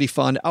volatility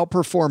fund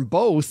outperformed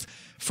both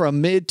from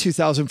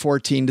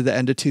mid-2014 to the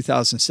end of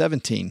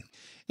 2017.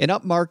 In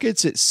up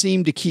markets, it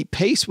seemed to keep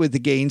pace with the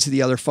gains of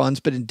the other funds,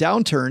 but in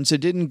downturns, it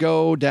didn't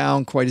go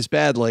down quite as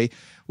badly,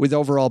 with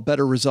overall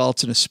better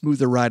results and a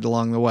smoother ride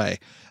along the way.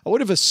 I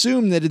would have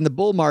assumed that in the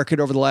bull market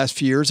over the last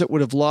few years, it would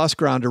have lost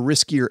ground to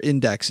riskier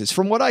indexes.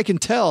 From what I can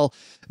tell,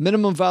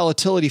 minimum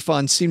volatility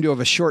funds seem to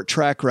have a short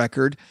track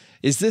record.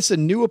 Is this a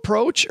new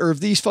approach, or have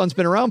these funds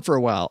been around for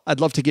a while? I'd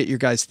love to get your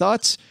guys'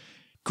 thoughts.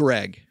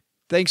 Greg.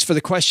 Thanks for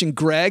the question,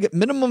 Greg.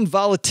 Minimum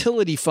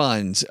volatility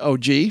funds,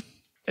 OG.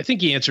 I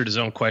think he answered his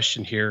own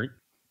question here.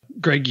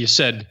 Greg, you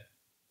said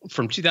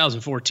from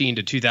 2014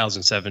 to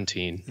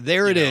 2017.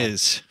 There it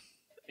is.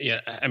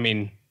 Yeah, I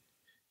mean,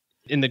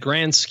 in the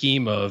grand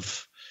scheme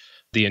of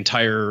the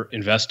entire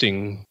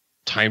investing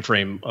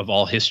timeframe of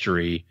all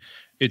history,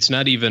 it's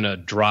not even a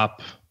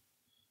drop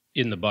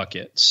in the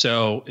bucket.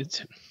 So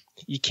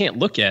you can't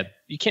look at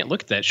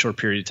that short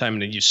period of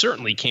time, and you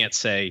certainly can't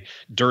say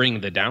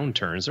during the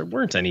downturns. There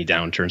weren't any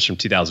downturns from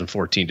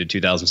 2014 to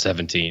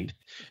 2017.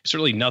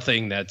 Certainly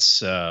nothing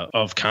that's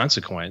of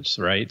consequence,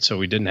 right? So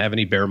we didn't have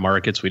any bear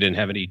markets. We didn't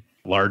have any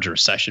large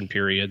recession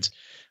periods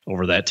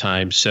over that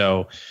time.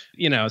 So,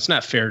 it's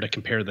not fair to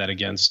compare that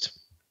against,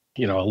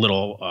 a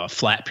little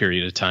flat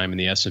period of time in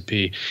the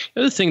S&P.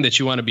 The other thing that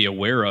you want to be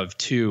aware of,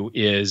 too,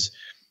 is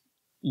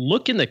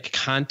look in the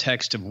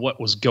context of what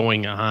was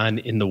going on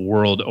in the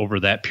world over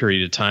that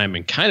period of time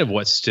and kind of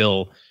what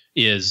still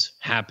is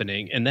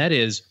happening. And that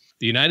is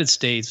the United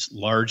States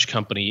large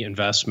company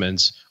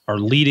investments are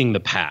leading the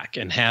pack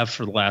and have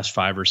for the last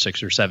 5 or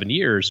 6 or 7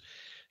 years,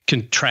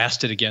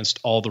 contrasted against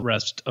all the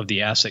rest of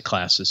the asset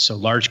classes. So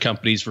large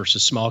companies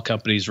versus small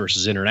companies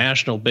versus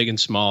international, big and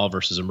small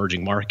versus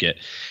emerging market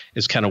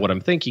is kind of what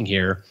I'm thinking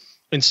here.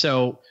 And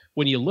so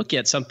when you look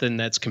at something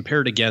that's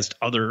compared against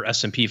other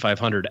S&P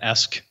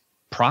 500-esque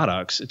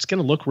products, it's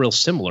going to look real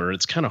similar.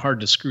 It's kind of hard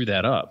to screw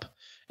that up.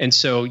 And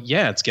so,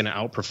 yeah, it's going to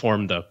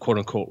outperform the quote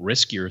unquote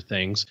riskier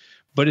things.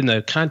 But in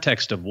the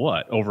context of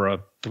what? Over a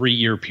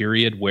 3-year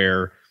period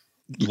where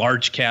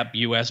large cap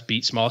US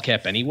beat small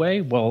cap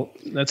anyway? Well,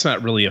 that's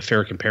not really a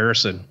fair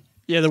comparison.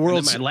 Yeah, the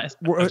world's... I was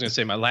going to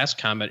say my last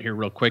comment here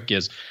real quick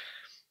is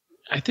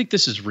I think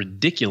this is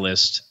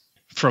ridiculous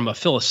from a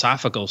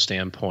philosophical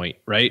standpoint,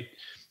 right?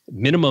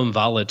 Minimum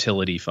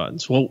volatility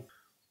funds. Well,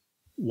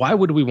 why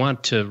would we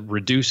want to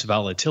reduce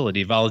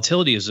volatility?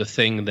 Volatility is a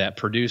thing that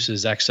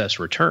produces excess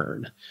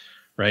return,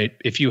 right?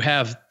 If you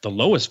have the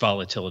lowest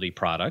volatility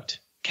product,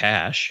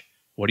 cash,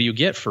 what do you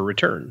get for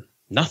return?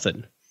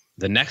 Nothing.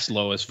 The next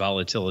lowest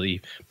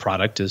volatility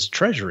product is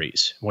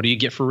treasuries. What do you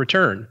get for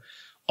return?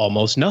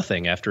 Almost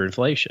nothing after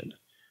inflation.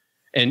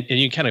 And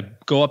you kind of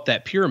go up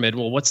that pyramid.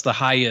 Well, what's the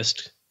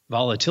highest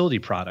volatility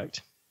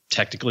product?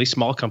 Technically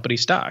small company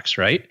stocks,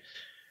 right?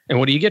 And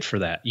what do you get for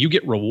that? You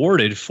get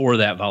rewarded for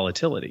that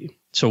volatility.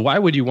 So why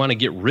would you want to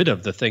get rid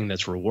of the thing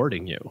that's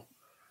rewarding you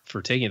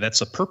for taking it? That's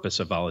the purpose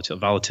of volatility.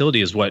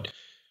 Volatility is what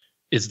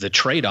is the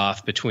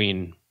trade-off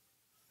between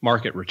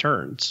market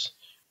returns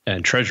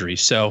and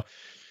treasuries. So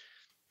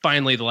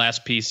finally, the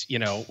last piece,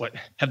 what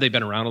have they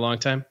been around a long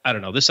time? I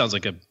don't know. This sounds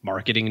like a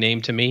marketing name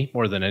to me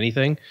more than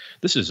anything.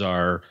 This is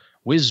our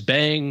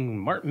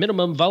whiz-bang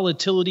minimum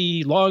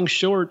volatility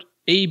long-short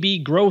AB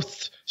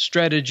growth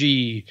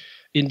strategy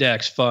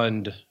index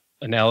fund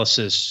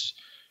analysis.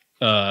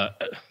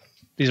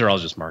 These are all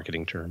just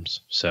marketing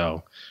terms.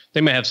 So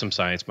they may have some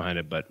science behind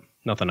it, but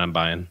nothing I'm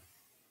buying.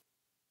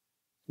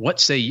 What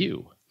say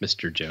you,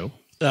 Mr. Joe?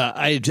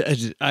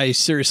 I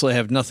seriously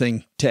have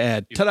nothing to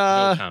add.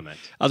 Ta-da! No comment.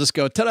 I'll just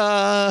go,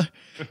 ta-da!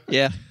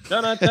 Yeah.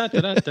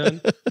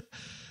 Dun-dun-dun-dun-dun.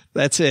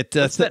 That's it.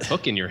 What's that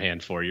hook in your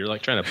hand for? You're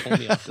like trying to pull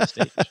me off the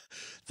stage.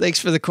 Thanks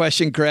for the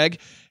question, Greg.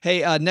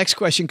 Hey, next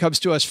question comes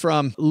to us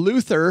from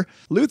Luther.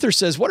 Luther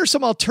says, what are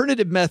some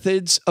alternative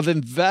methods of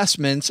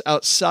investments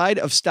outside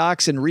of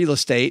stocks and real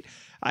estate?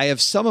 I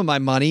have some of my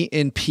money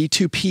in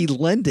P2P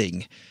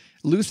lending.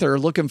 Luther,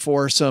 looking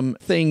for some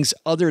things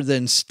other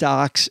than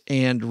stocks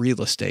and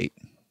real estate.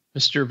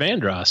 Mr.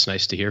 Vandross,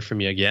 nice to hear from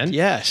you again.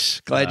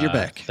 Yes, glad you're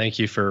back. Thank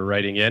you for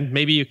writing in.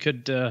 Maybe you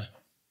could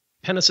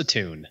pen us a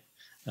tune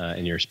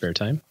in your spare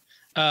time.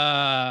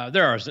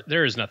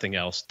 There is nothing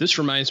else. This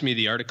reminds me of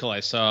the article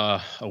I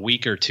saw a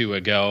week or two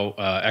ago.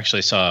 Actually,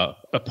 I saw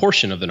a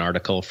portion of an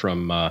article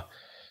from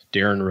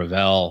Darren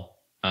Ravel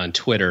on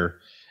Twitter,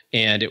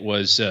 and it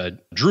was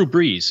Drew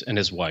Brees and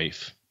his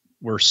wife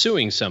were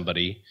suing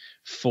somebody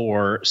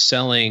for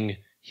selling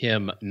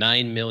him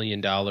 $9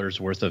 million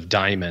worth of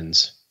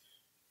diamonds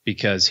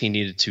because he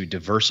needed to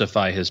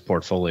diversify his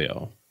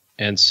portfolio.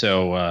 And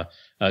so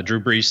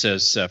Drew Brees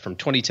says from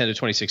 2010 to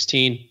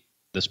 2016,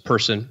 this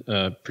person,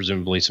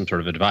 presumably some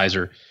sort of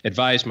advisor,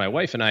 advised my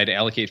wife and I to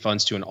allocate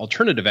funds to an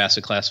alternative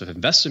asset class of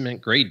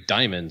investment-grade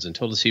diamonds and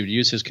told us he would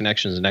use his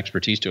connections and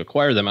expertise to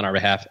acquire them on our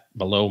behalf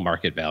below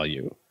market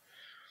value.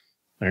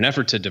 In an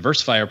effort to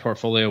diversify our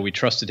portfolio, we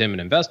trusted him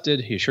and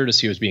invested. He assured us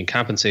he was being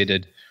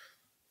compensated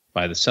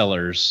by the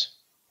sellers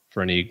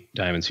for any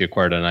diamonds he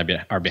acquired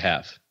on our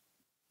behalf.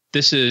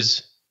 This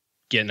is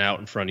getting out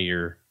in front of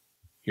your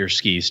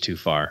skis too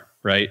far,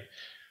 right?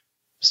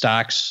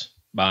 Stocks,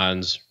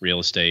 bonds, real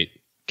estate,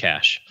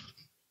 cash.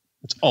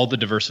 It's all the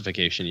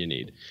diversification you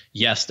need.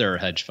 Yes, there are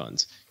hedge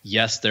funds.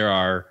 Yes, there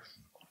are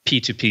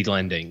P2P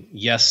lending.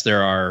 Yes,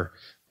 there are,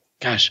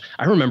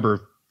 I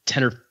remember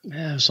 10 or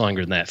it was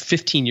longer than that,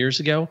 15 years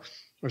ago,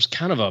 there was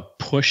kind of a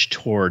push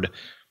toward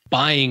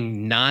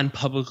buying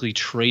non-publicly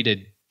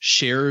traded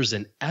shares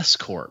in S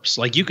corps.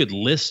 Like you could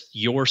list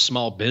your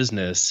small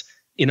business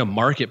in a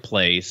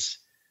marketplace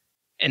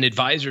and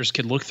advisors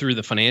could look through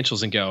the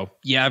financials and go,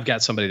 yeah, I've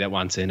got somebody that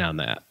wants in on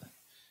that.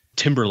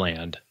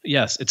 Timberland.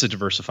 Yes, it's a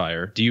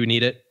diversifier. Do you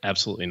need it?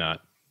 Absolutely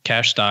not.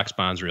 Cash, stocks,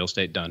 bonds, real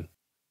estate, done.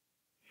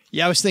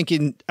 Yeah, I was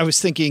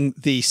thinking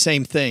the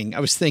same thing. I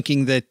was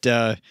thinking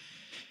that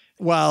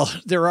while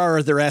there are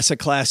other asset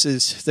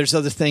classes, there's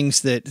other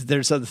things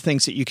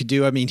that you could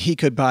do. I mean, he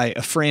could buy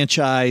a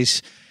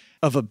franchise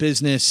of a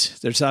business.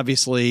 There's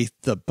obviously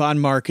the bond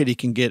market. He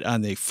can get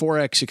on the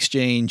Forex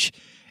exchange.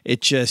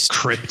 It just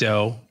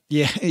crypto.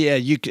 Yeah.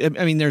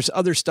 I mean, there's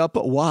other stuff,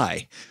 but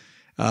why?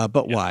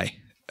 Why?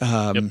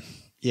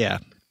 Yeah.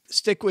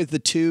 Stick with the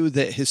two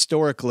that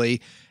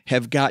historically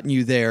have gotten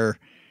you there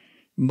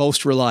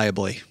most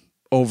reliably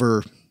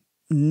over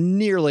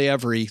nearly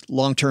every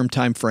long-term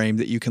time frame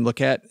that you can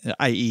look at,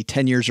 i.e.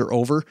 10 years or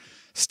over.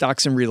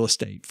 Stocks and real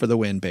estate for the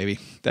win, baby.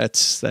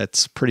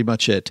 That's pretty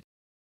much it.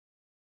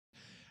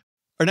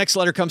 Our next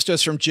letter comes to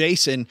us from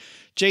Jason.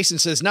 Jason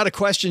says, not a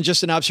question,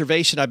 just an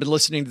observation. I've been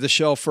listening to the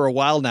show for a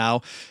while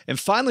now and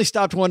finally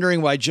stopped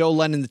wondering why Joe,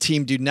 Len, and the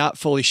team do not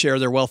fully share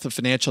their wealth of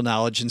financial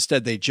knowledge.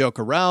 Instead, they joke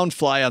around,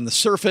 fly on the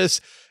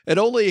surface, and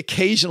only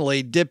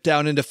occasionally dip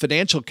down into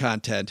financial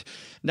content.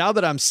 Now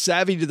that I'm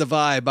savvy to the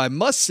vibe, I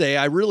must say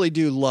I really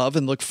do love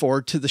and look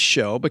forward to the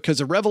show because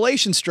a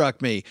revelation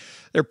struck me.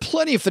 There are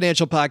plenty of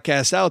financial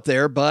podcasts out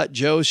there, but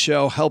Joe's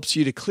show helps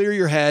you to clear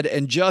your head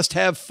and just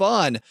have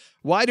fun.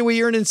 Why do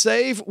we earn and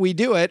save? We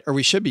do it, or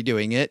we should be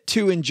doing it,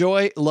 to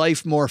enjoy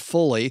life more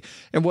fully.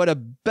 And what a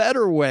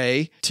better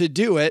way to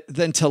do it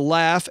than to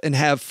laugh and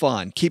have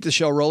fun. Keep the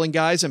show rolling,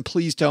 guys, and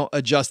please don't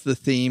adjust the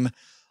theme.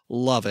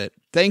 Love it.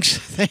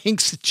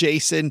 Thanks,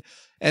 Jason.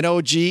 And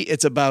OG,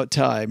 it's about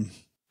time.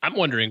 I'm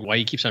wondering why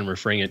he keeps on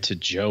referring it to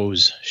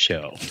Joe's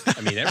show. I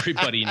mean,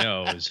 everybody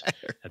knows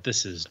that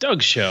this is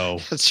Doug's show.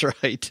 That's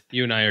right.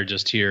 You and I are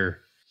just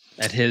here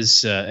at his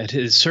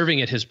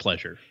serving at his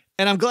pleasure.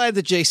 And I'm glad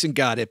that Jason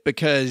got it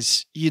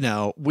because,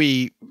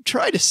 we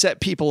try to set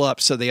people up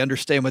so they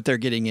understand what they're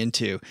getting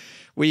into.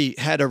 We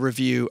had a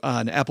review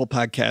on Apple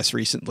Podcasts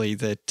recently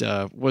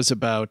that was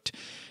about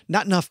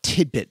not enough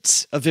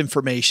tidbits of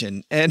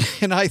information. And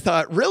I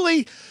thought,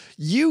 really?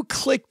 You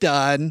clicked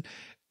on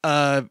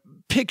a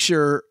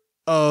picture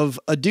of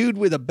a dude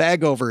with a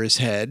bag over his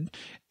head.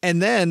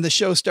 And then the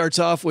show starts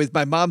off with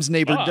my mom's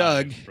neighbor,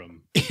 Doug,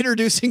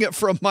 introducing it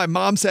from my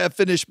mom's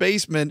half-finished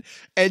basement.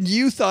 And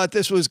you thought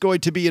this was going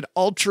to be an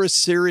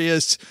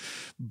ultra-serious,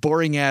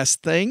 boring-ass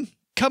thing?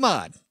 Come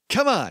on.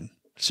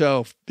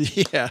 So,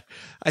 yeah,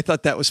 I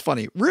thought that was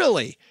funny.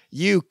 Really?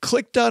 You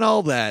clicked on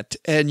all that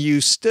and you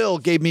still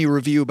gave me a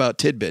review about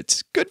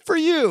tidbits. Good for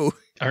you.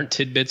 Aren't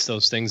tidbits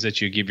those things that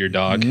you give your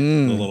dog, the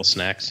little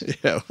snacks?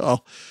 Yeah,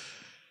 well,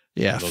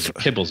 yeah. Those are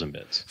kibbles and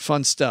bits.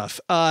 Fun stuff.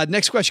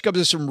 Next question comes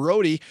to us from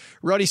Rody.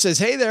 Rody says,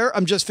 hey there,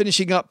 I'm just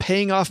finishing up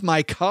paying off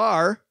my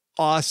car.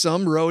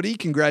 Awesome, Rody.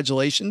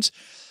 Congratulations.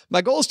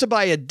 My goal is to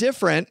buy a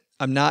different,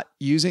 I'm not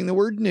using the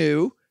word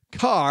new,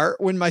 car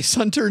when my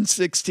son turns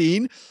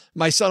 16.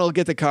 My son will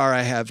get the car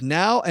I have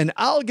now, and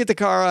I'll get the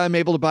car I'm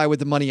able to buy with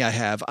the money I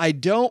have. I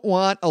don't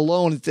want a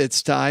loan at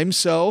this time,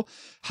 so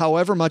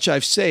however much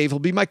I've saved will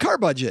be my car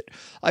budget.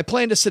 I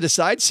plan to set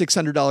aside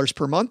 $600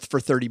 per month for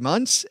 30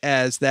 months,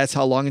 as that's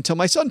how long until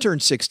my son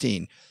turns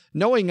 16.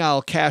 Knowing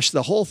I'll cash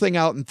the whole thing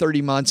out in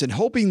 30 months and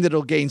hoping that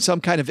it'll gain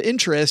some kind of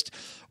interest,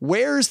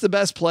 where's the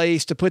best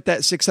place to put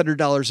that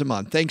 $600 a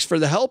month? Thanks for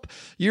the help.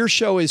 Your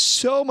show is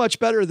so much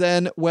better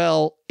than,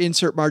 well,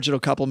 insert marginal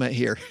compliment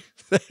here.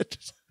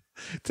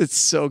 That's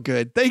so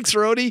good. Thanks,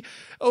 Rody.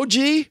 OG,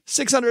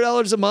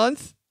 $600 a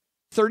month,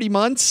 30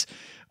 months.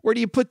 Where do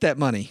you put that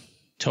money?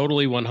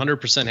 Totally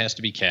 100% has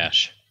to be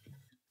cash.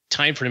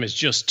 Time frame is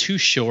just too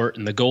short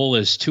and the goal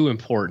is too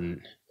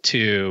important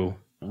to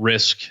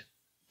risk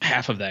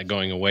half of that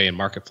going away in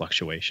market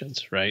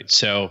fluctuations, right?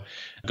 So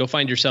go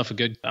find yourself a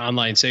good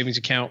online savings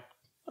account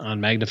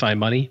on Magnify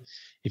Money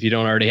if you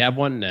don't already have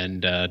one,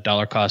 and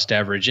dollar cost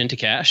average into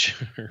cash,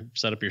 or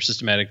set up your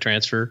systematic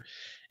transfer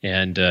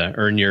and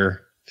earn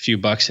your few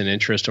bucks in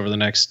interest over the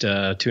next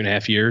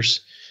 2.5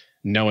 years,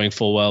 knowing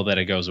full well that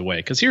it goes away.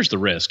 Because here's the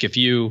risk. If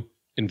you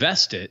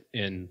invest it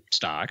in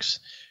stocks,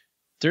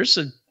 there's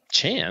a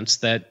chance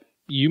that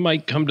you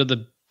might come to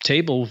the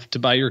table to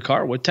buy your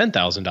car with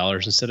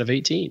 $10,000 instead of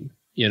 18.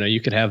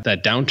 You could have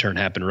that downturn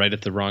happen right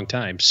at the wrong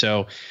time.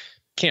 So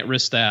can't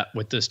risk that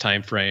with this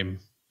time frame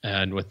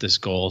and with this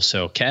goal.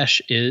 So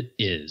cash it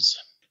is.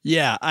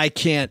 Yeah, I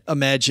can't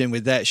imagine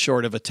with that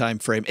short of a time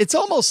frame. It's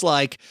almost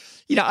like,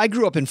 I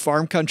grew up in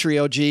farm country,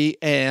 OG,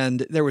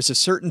 and there was a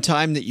certain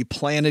time that you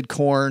planted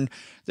corn.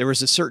 There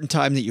was a certain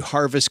time that you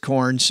harvest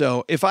corn.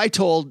 So if I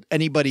told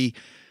anybody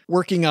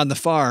working on the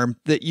farm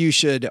that you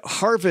should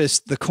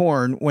harvest the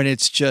corn when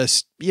it's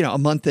just, a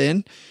month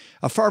in,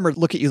 a farmer would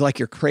look at you like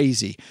you're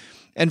crazy.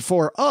 And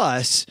for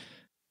us,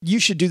 you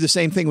should do the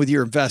same thing with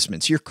your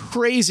investments. You're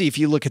crazy if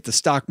you look at the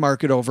stock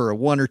market over a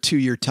 1 or 2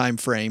 year time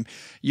frame.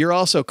 You're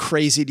also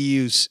crazy to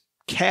use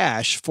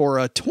cash for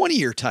a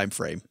 20-year time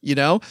frame. You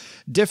know,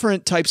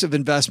 different types of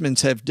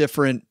investments have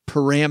different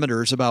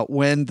parameters about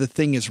when the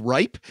thing is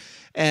ripe,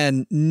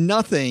 and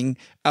nothing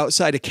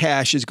outside of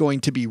cash is going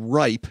to be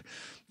ripe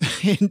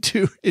in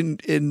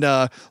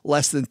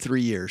less than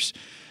 3 years.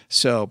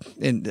 So,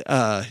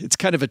 it's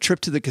kind of a trip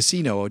to the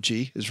casino, OG,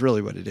 is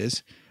really what it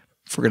is.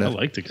 If we're gonna I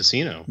like the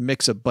casino.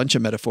 Mix a bunch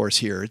of metaphors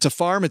here. It's a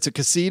farm. It's a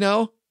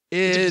casino.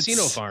 It's a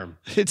casino farm.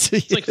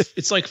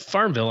 It's like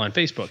Farmville on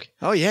Facebook.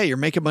 Oh yeah, you're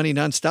making money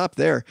nonstop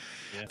there.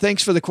 Yeah.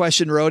 Thanks for the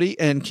question, Rhodey,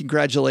 and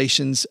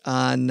congratulations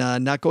on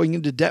not going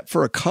into debt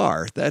for a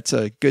car. That's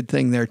a good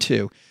thing there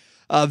too.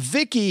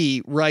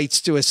 Vicky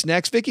writes to us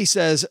next. Vicky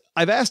says,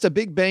 "I've asked a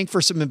big bank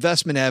for some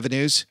investment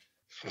avenues."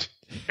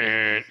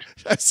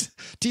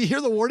 Do you hear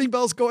the warning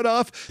bells going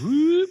off?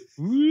 Whoop,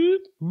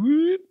 whoop,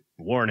 whoop.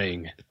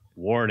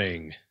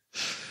 Warning.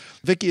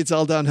 Vicky, it's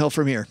all downhill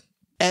from here.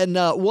 And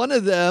one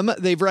of them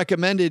they've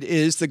recommended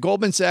is the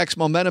Goldman Sachs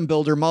Momentum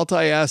Builder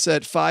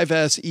Multi-Asset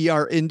 5S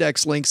ER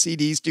Index Link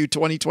CDs due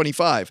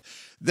 2025.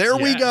 There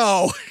we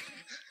go.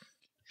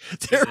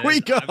 We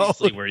go.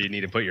 Obviously where you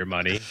need to put your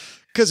money.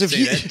 Because if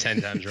you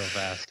 10 times real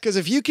fast. Because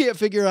if you can't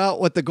figure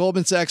out what the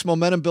Goldman Sachs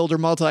Momentum Builder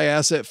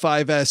Multi-Asset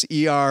 5S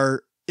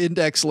ER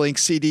Index Link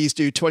CDs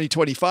due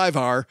 2025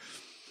 are,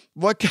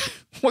 what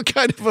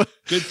kind of a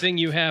good thing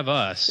you have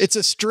us. It's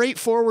a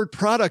straightforward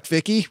product,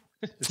 Vicky.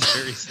 It's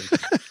very simple.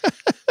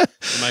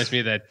 Reminds me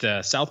of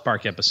that South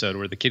Park episode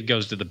where the kid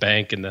goes to the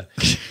bank and the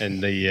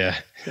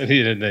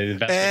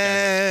investment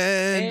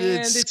and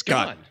it's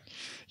gone.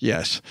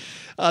 Yes.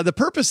 The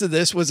purpose of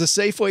this was a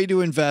safe way to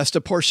invest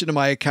a portion of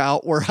my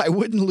account where I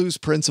wouldn't lose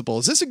principal.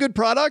 Is this a good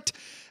product?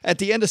 At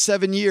the end of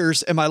 7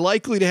 years, am I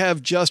likely to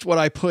have just what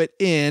I put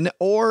in,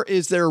 or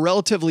is there a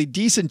relatively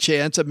decent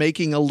chance of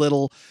making a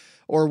little,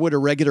 or would a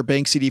regular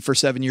bank CD for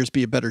 7 years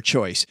be a better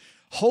choice?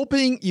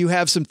 Hoping you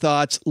have some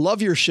thoughts.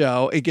 Love your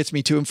show. It gets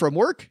me to and from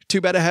work.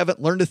 Too bad I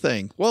haven't learned a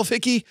thing. Well,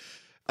 Vicky,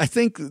 I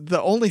think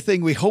the only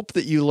thing we hope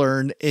that you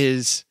learn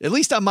is, at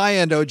least on my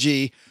end,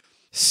 OG,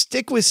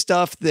 stick with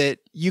stuff that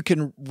you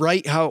can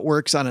write how it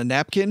works on a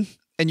napkin,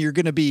 and you're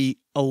going to be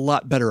a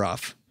lot better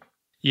off.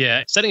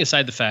 Yeah. Setting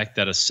aside the fact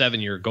that a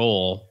 7-year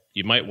goal,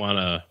 you might want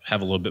to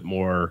have a little bit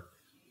more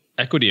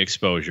equity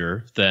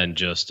exposure than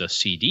just a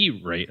CD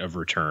rate of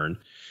return.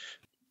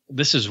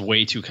 This is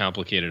way too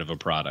complicated of a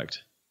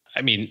product.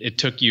 I mean, it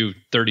took you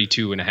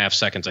 32 and a half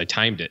seconds. I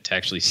timed it to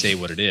actually say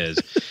what it is.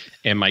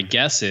 And my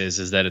guess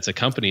is that it's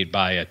accompanied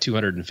by a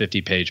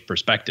 250-page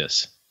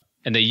prospectus.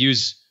 And they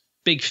use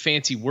big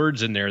fancy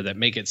words in there that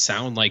make it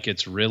sound like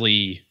it's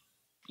really,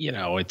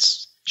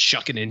 it's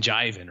shucking and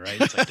jiving, right?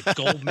 It's like the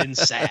Goldman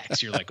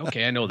Sachs. You're like,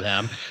 okay, I know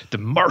them. The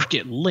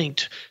market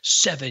linked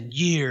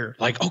 7-year.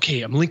 Like,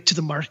 okay, I'm linked to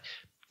the market.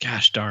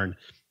 Gosh darn.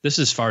 This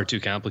is far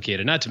too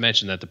complicated. Not to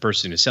mention that the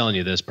person who's selling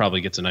you this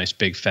probably gets a nice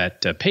big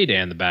fat payday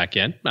on the back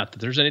end. Not that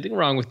there's anything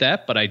wrong with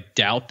that, but I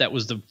doubt that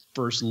was the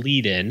first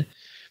lead in.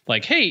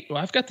 Like, hey, well,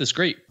 I've got this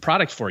great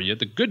product for you.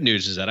 The good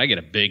news is that I get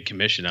a big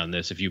commission on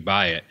this if you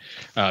buy it.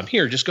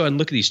 Here, just go ahead and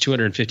look at these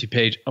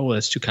 250-page. Oh,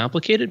 that's too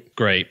complicated?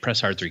 Great.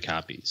 Press hard 3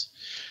 copies.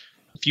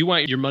 If you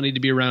want your money to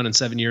be around in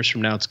 7 years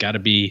from now, it's got to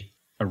be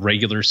a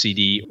regular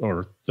CD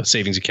or a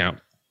savings account.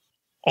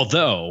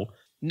 Although,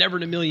 never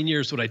in a million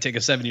years would I take a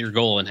 7-year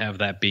goal and have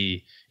that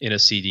be in a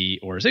CD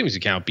or a savings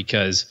account,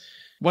 because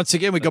once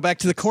again, we go back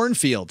to the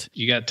cornfield.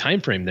 You got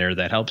time frame there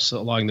that helps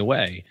along the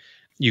way.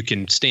 You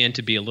can stand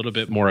to be a little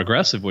bit more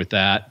aggressive with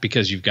that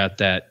because you've got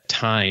that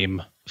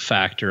time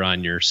factor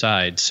on your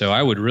side. So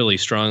I would really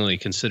strongly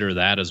consider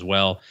that as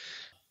well.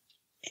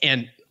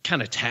 And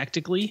kind of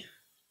tactically,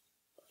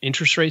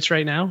 interest rates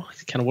right now,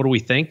 kind of what do we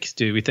think?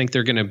 Do we think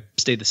they're going to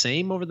stay the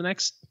same over the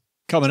next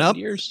coming up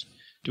years?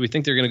 Do we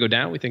think they're going to go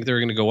down? We think they're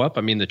going to go up.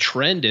 I mean, the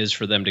trend is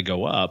for them to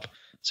go up.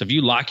 So if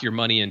you lock your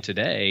money in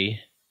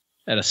today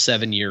at a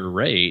 7-year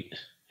rate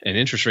and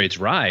interest rates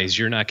rise,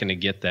 you're not going to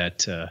get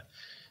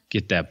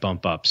that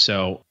bump up.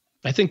 So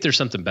I think there's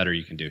something better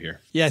you can do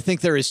here. Yeah, I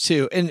think there is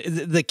too. And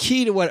the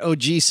key to what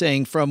OG's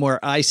saying from where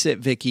I sit,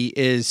 Vicky,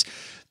 is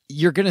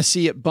you're going to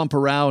see it bump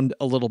around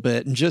a little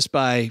bit. And just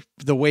by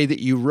the way that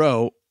you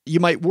wrote, you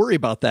might worry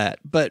about that.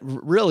 But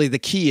really the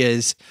key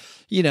is,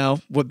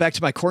 back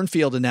to my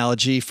cornfield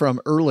analogy from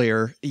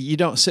earlier, you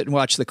don't sit and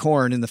watch the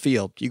corn in the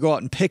field. You go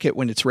out and pick it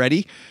when it's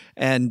ready.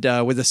 And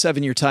with a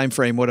 7-year time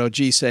frame, what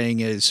OG's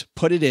saying is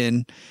put it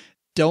in,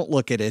 don't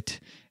look at it.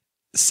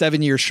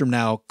 7 years from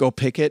now, go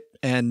pick it.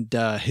 And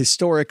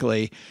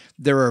historically,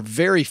 there are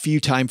very few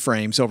time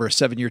frames over a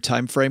 7-year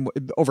time frame,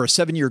 over a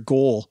 7-year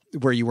goal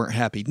where you weren't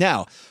happy.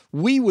 Now,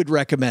 we would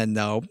recommend,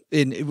 though,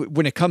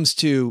 when it comes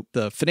to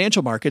the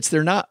financial markets,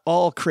 they're not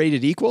all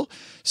created equal.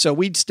 So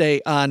we'd stay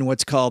on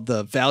what's called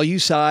the value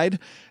side,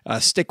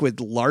 stick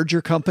with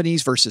larger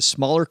companies versus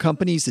smaller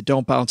companies that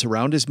don't bounce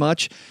around as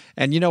much.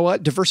 And you know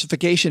what?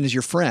 Diversification is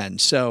your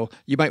friend. So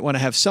you might want to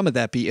have some of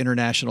that be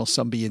international,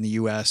 some be in the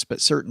U.S.,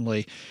 but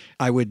certainly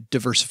I would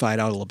diversify it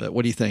out a little bit.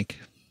 What do you think?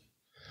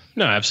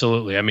 No,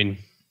 absolutely. I mean,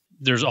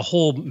 there's a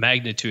whole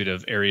magnitude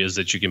of areas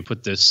that you can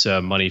put this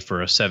money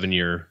for a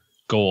 7-year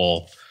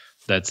goal.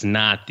 That's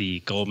not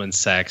the Goldman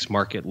Sachs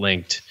market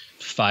linked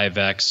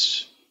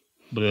 5X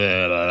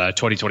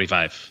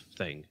 2025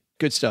 thing.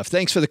 Good stuff.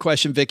 Thanks for the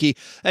question, Vicky.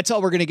 That's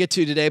all we're going to get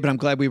to today, but I'm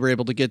glad we were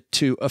able to get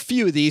to a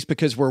few of these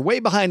because we're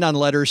way behind on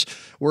letters.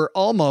 We're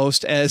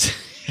almost, as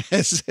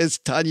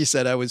Tanya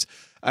said, I was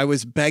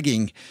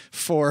begging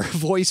for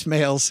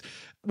voicemails.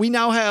 We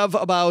now have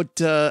about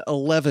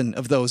 11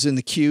 of those in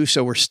the queue,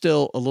 so we're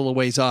still a little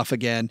ways off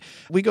again.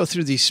 We go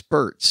through these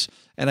spurts,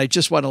 and I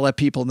just want to let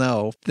people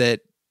know that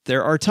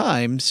there are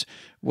times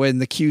when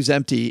the queue's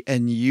empty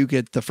and you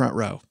get the front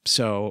row.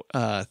 So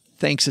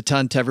thanks a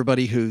ton to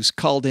everybody who's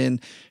called in,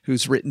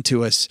 who's written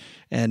to us,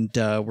 and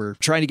we're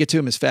trying to get to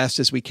them as fast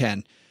as we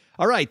can.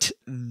 All right,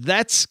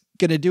 that's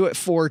going to do it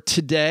for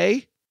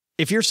today.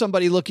 If you're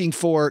somebody looking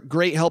for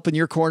great help in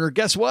your corner,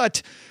 guess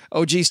what?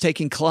 OG's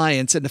taking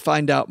clients, and to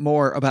find out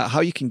more about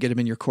how you can get them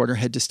in your corner,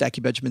 head to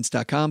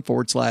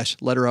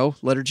stackybenjamins.com/letter O,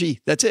 letter G.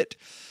 That's it.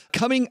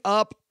 Coming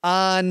up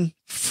on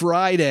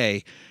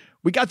Friday,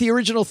 we got the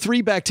original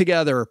three back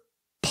together,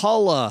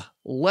 Paula,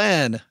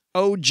 Len,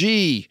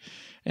 OG.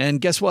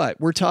 And guess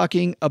what? We're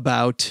talking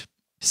about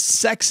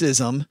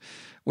sexism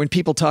when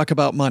people talk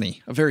about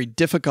money, a very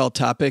difficult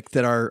topic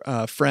that our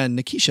friend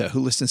Nikisha,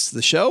 who listens to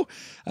the show,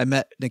 I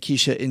met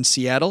Nikisha in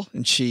Seattle,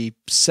 and she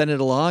sent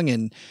it along,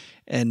 and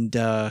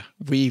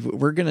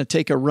we're going to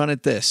take a run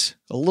at this,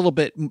 a little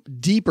bit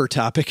deeper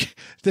topic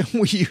than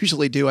we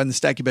usually do on the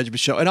Stacky Benjamin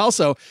show. And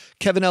also,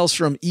 Kevin Els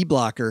from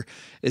eBlocker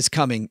is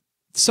coming.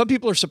 Some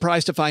people are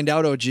surprised to find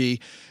out, OG,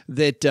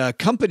 that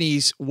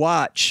companies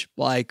watch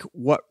like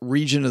what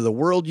region of the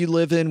world you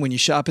live in when you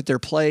shop at their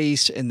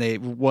place, and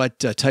what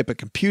type of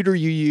computer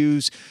you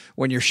use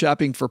when you're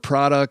shopping for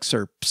products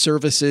or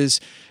services.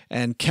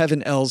 And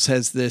Kevin Els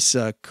has this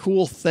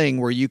cool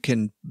thing where you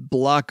can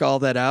block all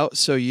that out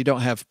so you don't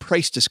have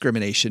price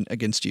discrimination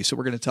against you. So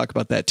we're going to talk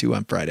about that too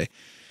on Friday.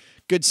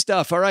 Good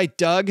stuff. All right,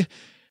 Doug,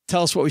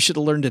 tell us what we should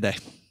have learned today.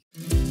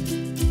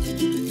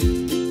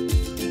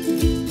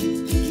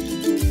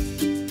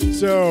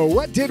 So,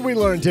 what did we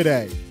learn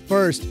today?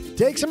 First,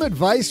 take some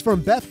advice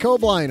from Beth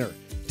Kobliner.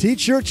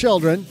 Teach your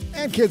children,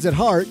 and kids at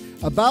heart,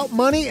 about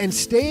money and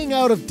staying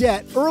out of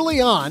debt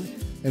early on,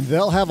 and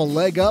they'll have a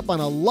leg up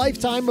on a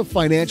lifetime of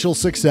financial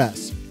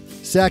success.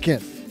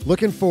 Second,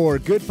 looking for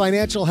good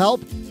financial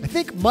help? I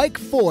think Mike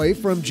Foy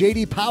from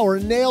JD Power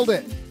nailed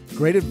it.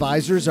 Great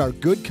advisors are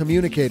good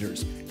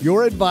communicators.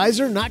 Your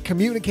advisor not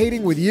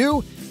communicating with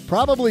you?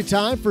 Probably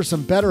time for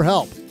some better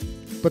help.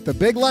 But the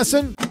big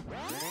lesson?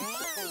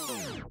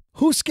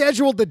 Who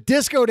scheduled the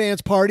disco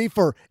dance party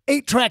for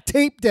 8-track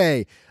tape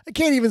day? I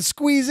can't even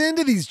squeeze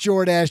into these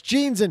Jordache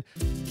jeans. And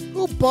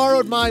who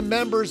borrowed my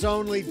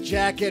members-only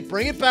jacket?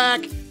 Bring it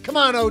back. Come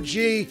on,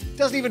 OG.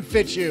 Doesn't even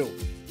fit you.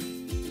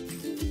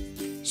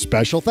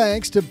 Special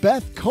thanks to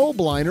Beth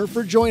Kobliner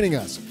for joining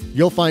us.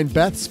 You'll find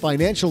Beth's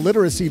financial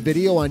literacy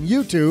video on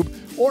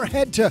YouTube, or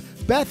head to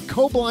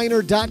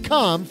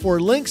bethkobliner.com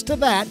for links to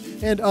that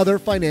and other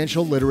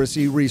financial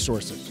literacy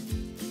resources.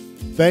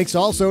 Thanks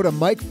also to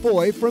Mike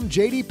Foy from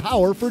JD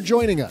Power for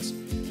joining us.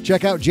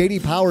 Check out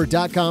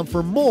jdpower.com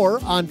for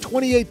more on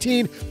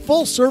 2018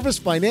 full-service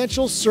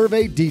financial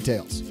survey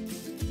details.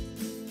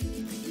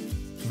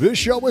 This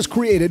show was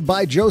created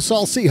by Joe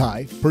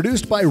Saul-Sehy,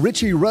 produced by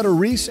Richie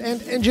Rutter-Reese,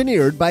 and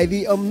engineered by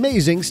the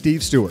amazing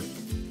Steve Stewart.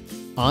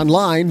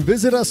 Online,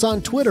 visit us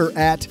on Twitter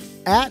at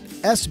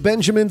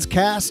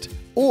 @SBenjaminsCast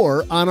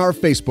or on our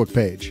Facebook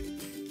page.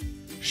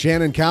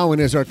 Shannon Cowan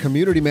is our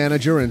community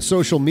manager and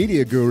social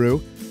media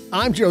guru.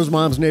 I'm Joe's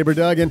mom's neighbor,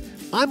 Doug, and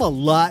I'm a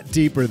lot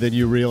deeper than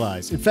you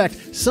realize. In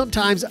fact,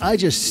 sometimes I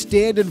just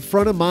stand in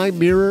front of my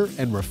mirror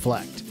and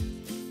reflect.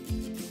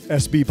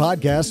 SB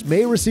Podcasts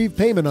may receive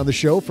payment on the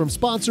show from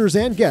sponsors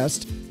and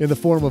guests in the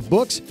form of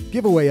books,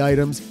 giveaway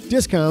items,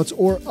 discounts,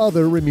 or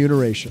other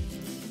remuneration.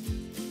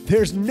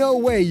 There's no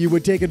way you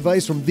would take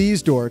advice from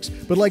these dorks,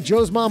 but like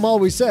Joe's mom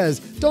always says,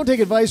 don't take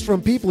advice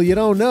from people you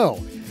don't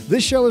know.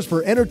 This show is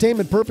for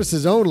entertainment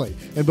purposes only,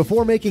 and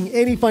before making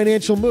any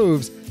financial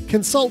moves,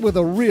 consult with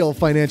a real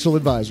financial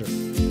advisor.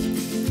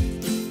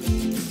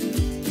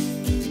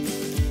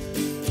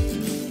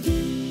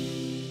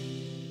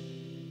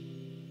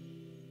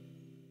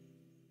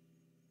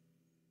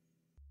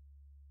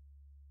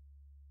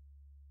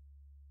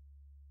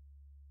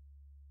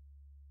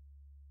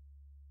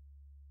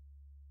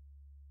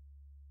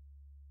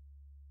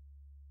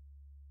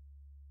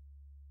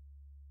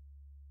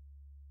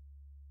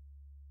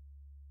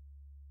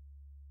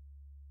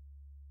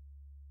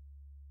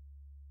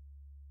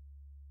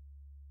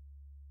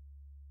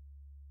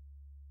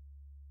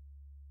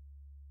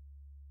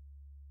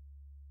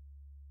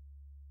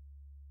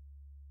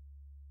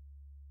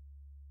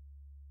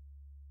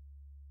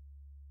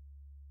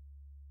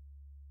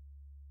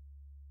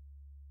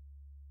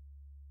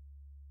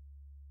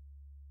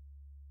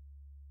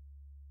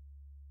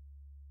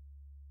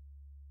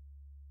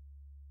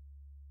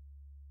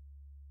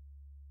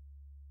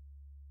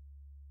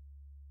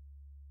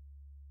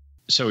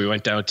 So we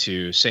went down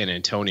to San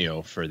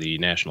Antonio for the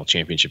national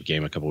championship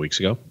game a couple weeks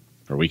ago,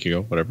 or a week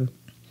ago, whatever.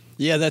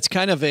 Yeah, that's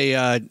kind of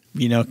a,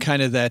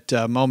 kind of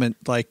that moment.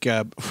 Like,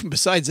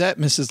 besides that,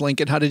 Mrs.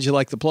 Lincoln, how did you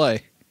like the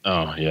play?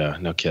 Oh, yeah,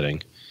 no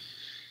kidding.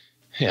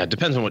 Yeah, it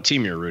depends on what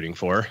team you're rooting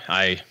for.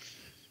 I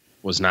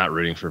was not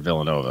rooting for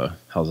Villanova.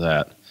 How's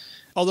that?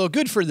 Although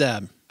good for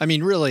them. I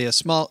mean, really I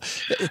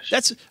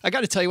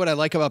got to tell you what I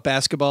like about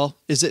basketball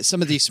is that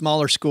some of these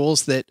smaller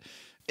schools that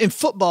in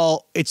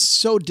football, it's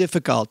so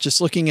difficult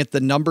just looking at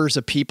the numbers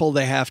of people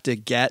they have to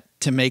get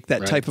to make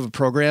that type of a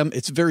program.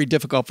 It's very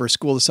difficult for a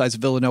school the size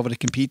of Villanova to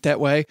compete that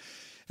way.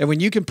 And when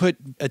you can put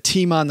a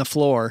team on the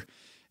floor,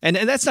 and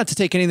that's not to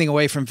take anything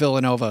away from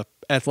Villanova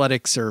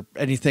athletics or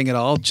anything at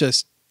all,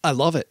 just I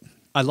love it.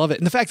 I love it.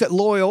 And the fact that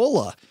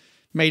Loyola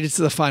made it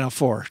to the Final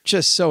Four,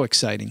 just so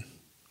exciting.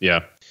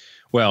 Yeah.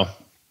 Well,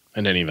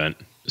 in any event,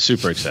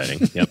 super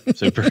exciting. Yep.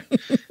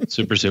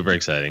 Super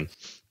exciting.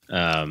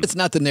 It's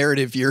not the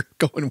narrative you're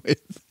going with.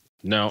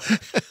 No,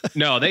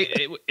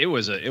 it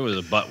was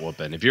a butt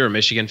whooping. If you're a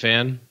Michigan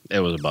fan, it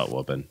was a butt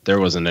whooping. There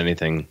wasn't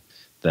anything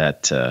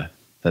that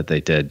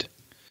they did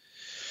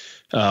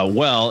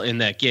well in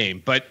that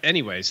game. But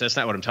anyways, that's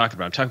not what I'm talking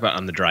about. I'm talking about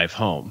on the drive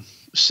home.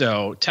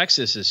 So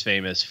Texas is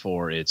famous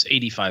for its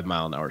 85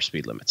 mile an hour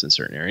speed limits in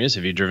certain areas.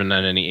 Have you driven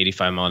on any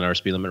 85 mile an hour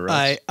speed limit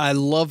roads? I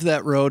love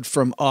that road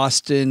from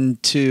Austin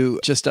to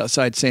just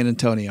outside San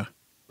Antonio.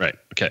 Right.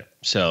 Okay.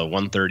 So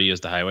 130 is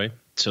the highway.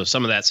 So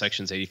some of that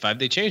section's 85.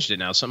 They changed it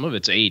now. Some of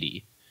it's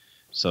 80.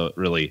 So it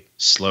really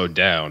slowed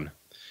down.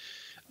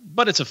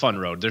 But it's a fun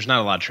road. There's not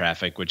a lot of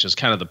traffic, which is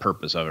kind of the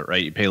purpose of it,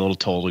 right? You pay a little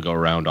toll to go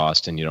around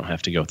Austin. You don't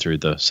have to go through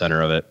the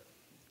center of it.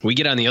 We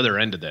get on the other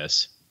end of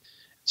this.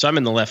 So I'm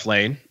in the left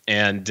lane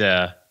and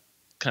kind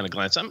of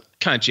glance. I'm a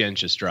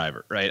conscientious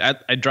driver, right?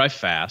 I drive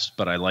fast,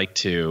 but I like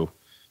to,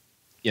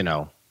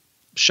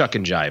 shuck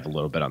and jive a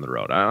little bit on the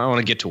road. I want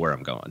to get to where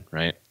I'm going,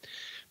 right?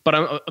 But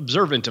I'm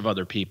observant of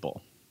other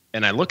people.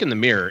 And I look in the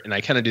mirror and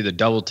I kind of do the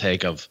double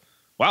take of,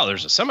 wow,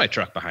 there's a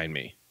semi-truck behind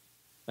me.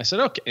 I said,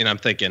 okay. And I'm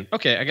thinking,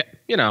 okay, I got,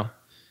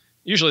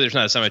 usually there's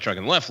not a semi-truck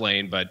in the left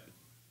lane, but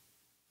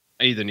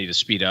I either need to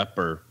speed up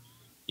or,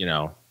 get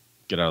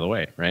out of the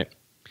way, right?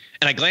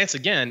 And I glance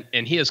again,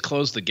 and he has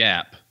closed the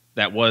gap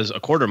that was a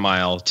quarter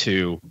mile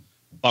to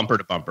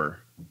bumper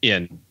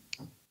in.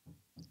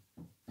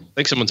 I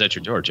think someone's at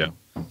your door, Joe.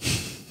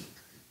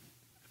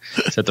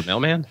 Is that the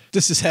mailman?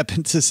 This has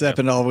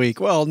happened all week.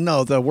 Well,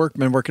 no, the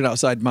workman working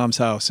outside Mom's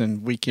house,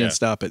 and we can't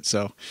stop it.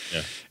 So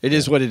it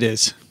is what it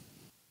is.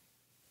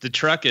 The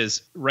truck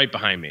is right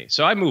behind me.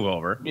 So I move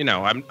over.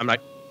 I'm not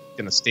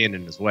going to stand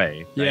in his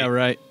way. Right?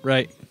 Yeah,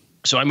 right.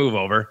 So I move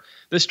over.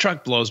 This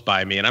truck blows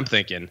by me, and I'm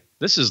thinking,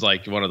 this is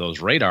like one of those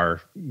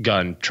radar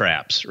gun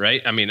traps,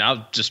 right? I mean,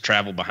 I'll just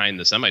travel behind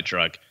the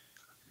semi-truck.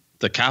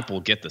 The cop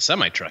will get the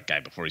semi-truck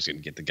guy before he's going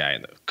to get the guy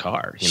in the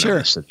car,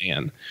 the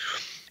sedan.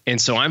 And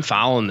so I'm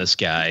following this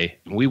guy.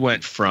 We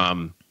went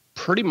from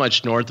pretty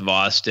much north of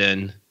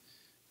Austin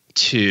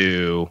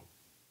to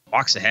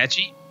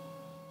Waxahachie.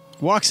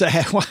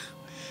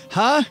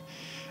 Huh?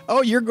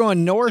 Oh, you're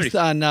going north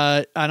on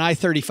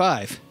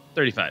I-35.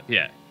 35,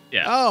 yeah.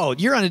 Oh,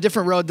 you're on a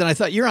different road than I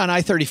thought. You're on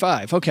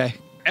I-35. Okay.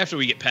 After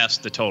we get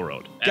past the toll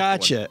road.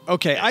 Gotcha.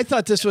 Okay. I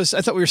thought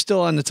we were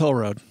still on the toll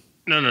road.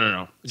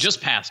 No. Just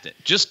past it.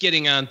 Just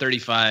getting on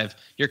 35.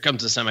 Here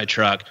comes the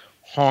semi-truck.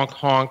 Honk,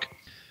 honk.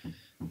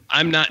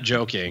 I'm not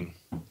joking.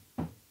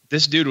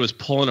 This dude was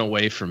pulling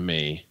away from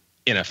me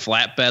in a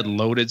flatbed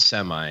loaded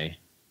semi.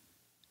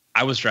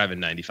 I was driving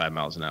 95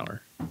 miles an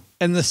hour.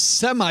 And the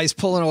semi's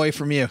pulling away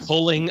from you.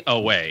 Pulling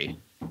away.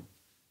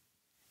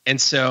 And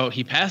so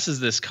he passes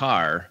this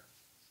car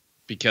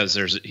because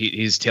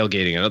he's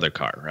tailgating another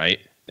car, right?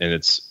 And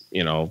it's,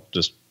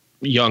 just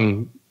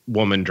young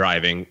woman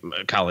driving,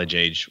 a college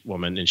age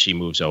woman, and she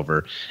moves over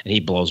and he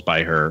blows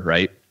by her,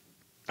 right?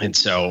 And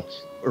so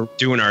we're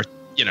doing our,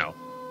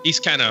 he's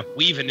kind of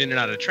weaving in and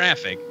out of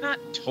traffic, not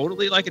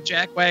totally like a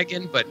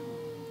jackwagon, but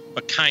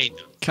kind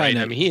of. Right?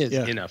 I mean, he is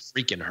in a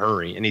freaking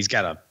hurry, and he's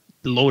got a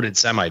loaded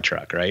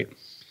semi-truck, right?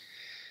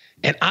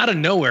 And out of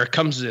nowhere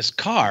comes this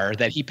car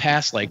that he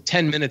passed like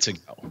 10 minutes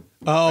ago.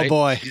 Oh, right?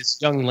 Boy. This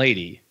young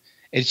lady.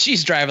 And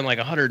she's driving like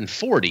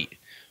 140.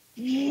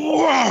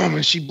 Whoa!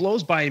 And she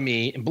blows by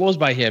me and blows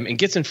by him and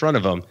gets in front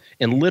of him.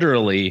 And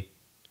literally,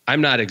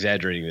 I'm not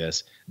exaggerating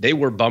this, they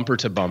were bumper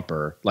to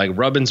bumper, like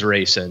Rubbins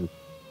racing,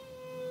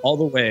 all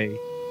the way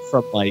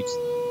from like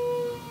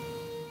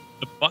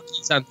the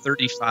Buc-ee's on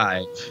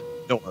 35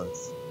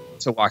 north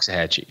to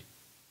Waxahachie.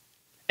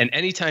 And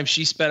anytime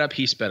she sped up,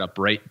 he sped up,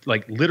 right?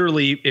 Like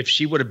literally, if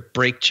she would have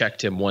brake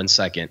checked him 1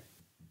 second,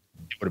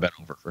 it would have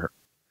been over for her.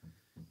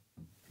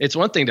 It's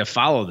one thing to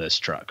follow this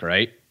truck,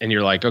 right? And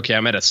you're like, okay,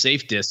 I'm at a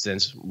safe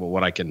distance. Well,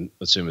 what I can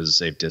assume is a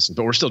safe distance,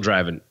 but we're still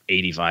driving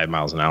 85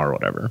 miles an hour or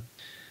whatever.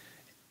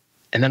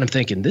 And then I'm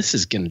thinking, this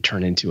is going to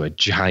turn into a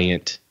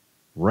giant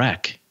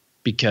wreck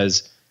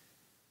because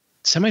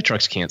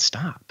semi-trucks can't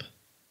stop.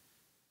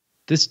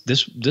 This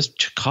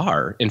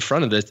car in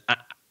front of this,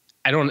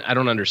 I don't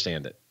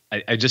understand it.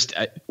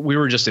 We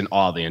were just in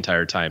awe the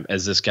entire time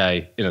as this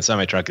guy in a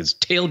semi-truck is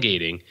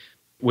tailgating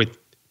with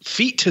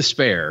feet to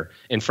spare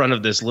in front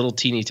of this little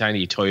teeny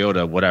tiny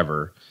Toyota,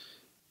 whatever.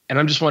 And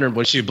I'm just wondering,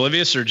 was she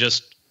oblivious or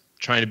just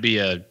trying to be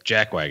a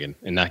jackwagon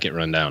and not get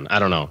run down? I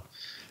don't know.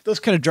 Those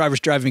kind of drivers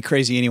drive me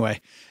crazy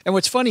anyway. And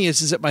what's funny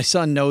is that my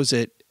son knows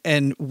it.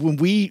 And when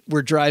we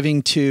were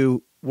driving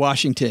to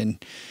Washington,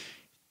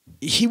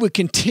 he would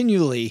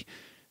continually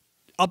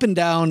up and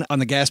down on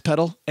the gas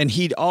pedal, and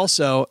he'd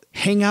also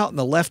hang out in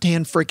the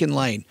left-hand freaking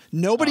lane.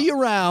 Nobody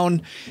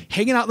around,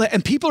 hanging out,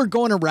 and people are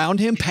going around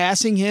him,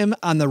 passing him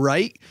on the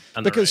right,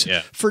 because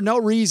for no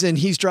reason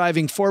he's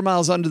driving 4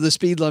 miles under the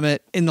speed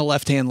limit in the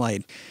left-hand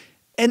lane.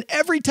 And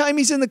every time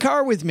he's in the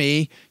car with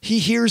me, he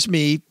hears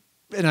me,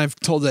 and I've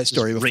told that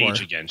story before,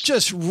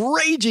 just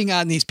raging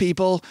on these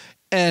people,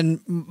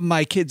 and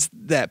my kid's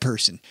that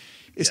person.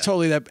 Is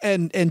totally that,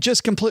 and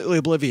just completely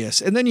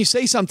oblivious. And then you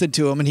say something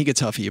to him, and he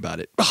gets huffy about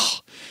it. Oh.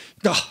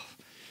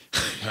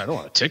 I don't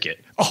want a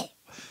ticket. Oh.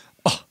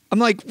 I'm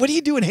like, what are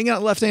you doing hanging out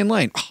in the left-hand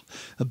lane? Oh,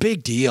 a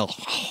big deal.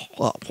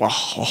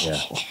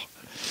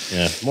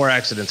 Yeah. More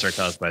accidents are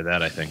caused by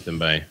that, I think, than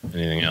by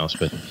anything else.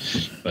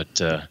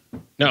 But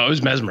no, it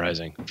was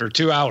mesmerizing for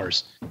 2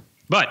 hours.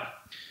 But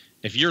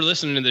if you're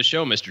listening to the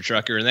show, Mr.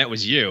 Trucker, and that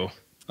was you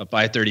up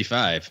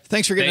I-35.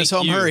 Thanks for getting us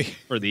home. Hurry.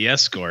 For the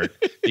escort,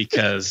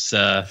 because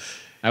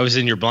I was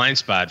in your blind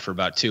spot for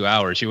about 2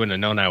 hours. You wouldn't have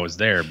known I was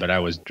there, but I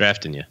was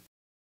drafting you.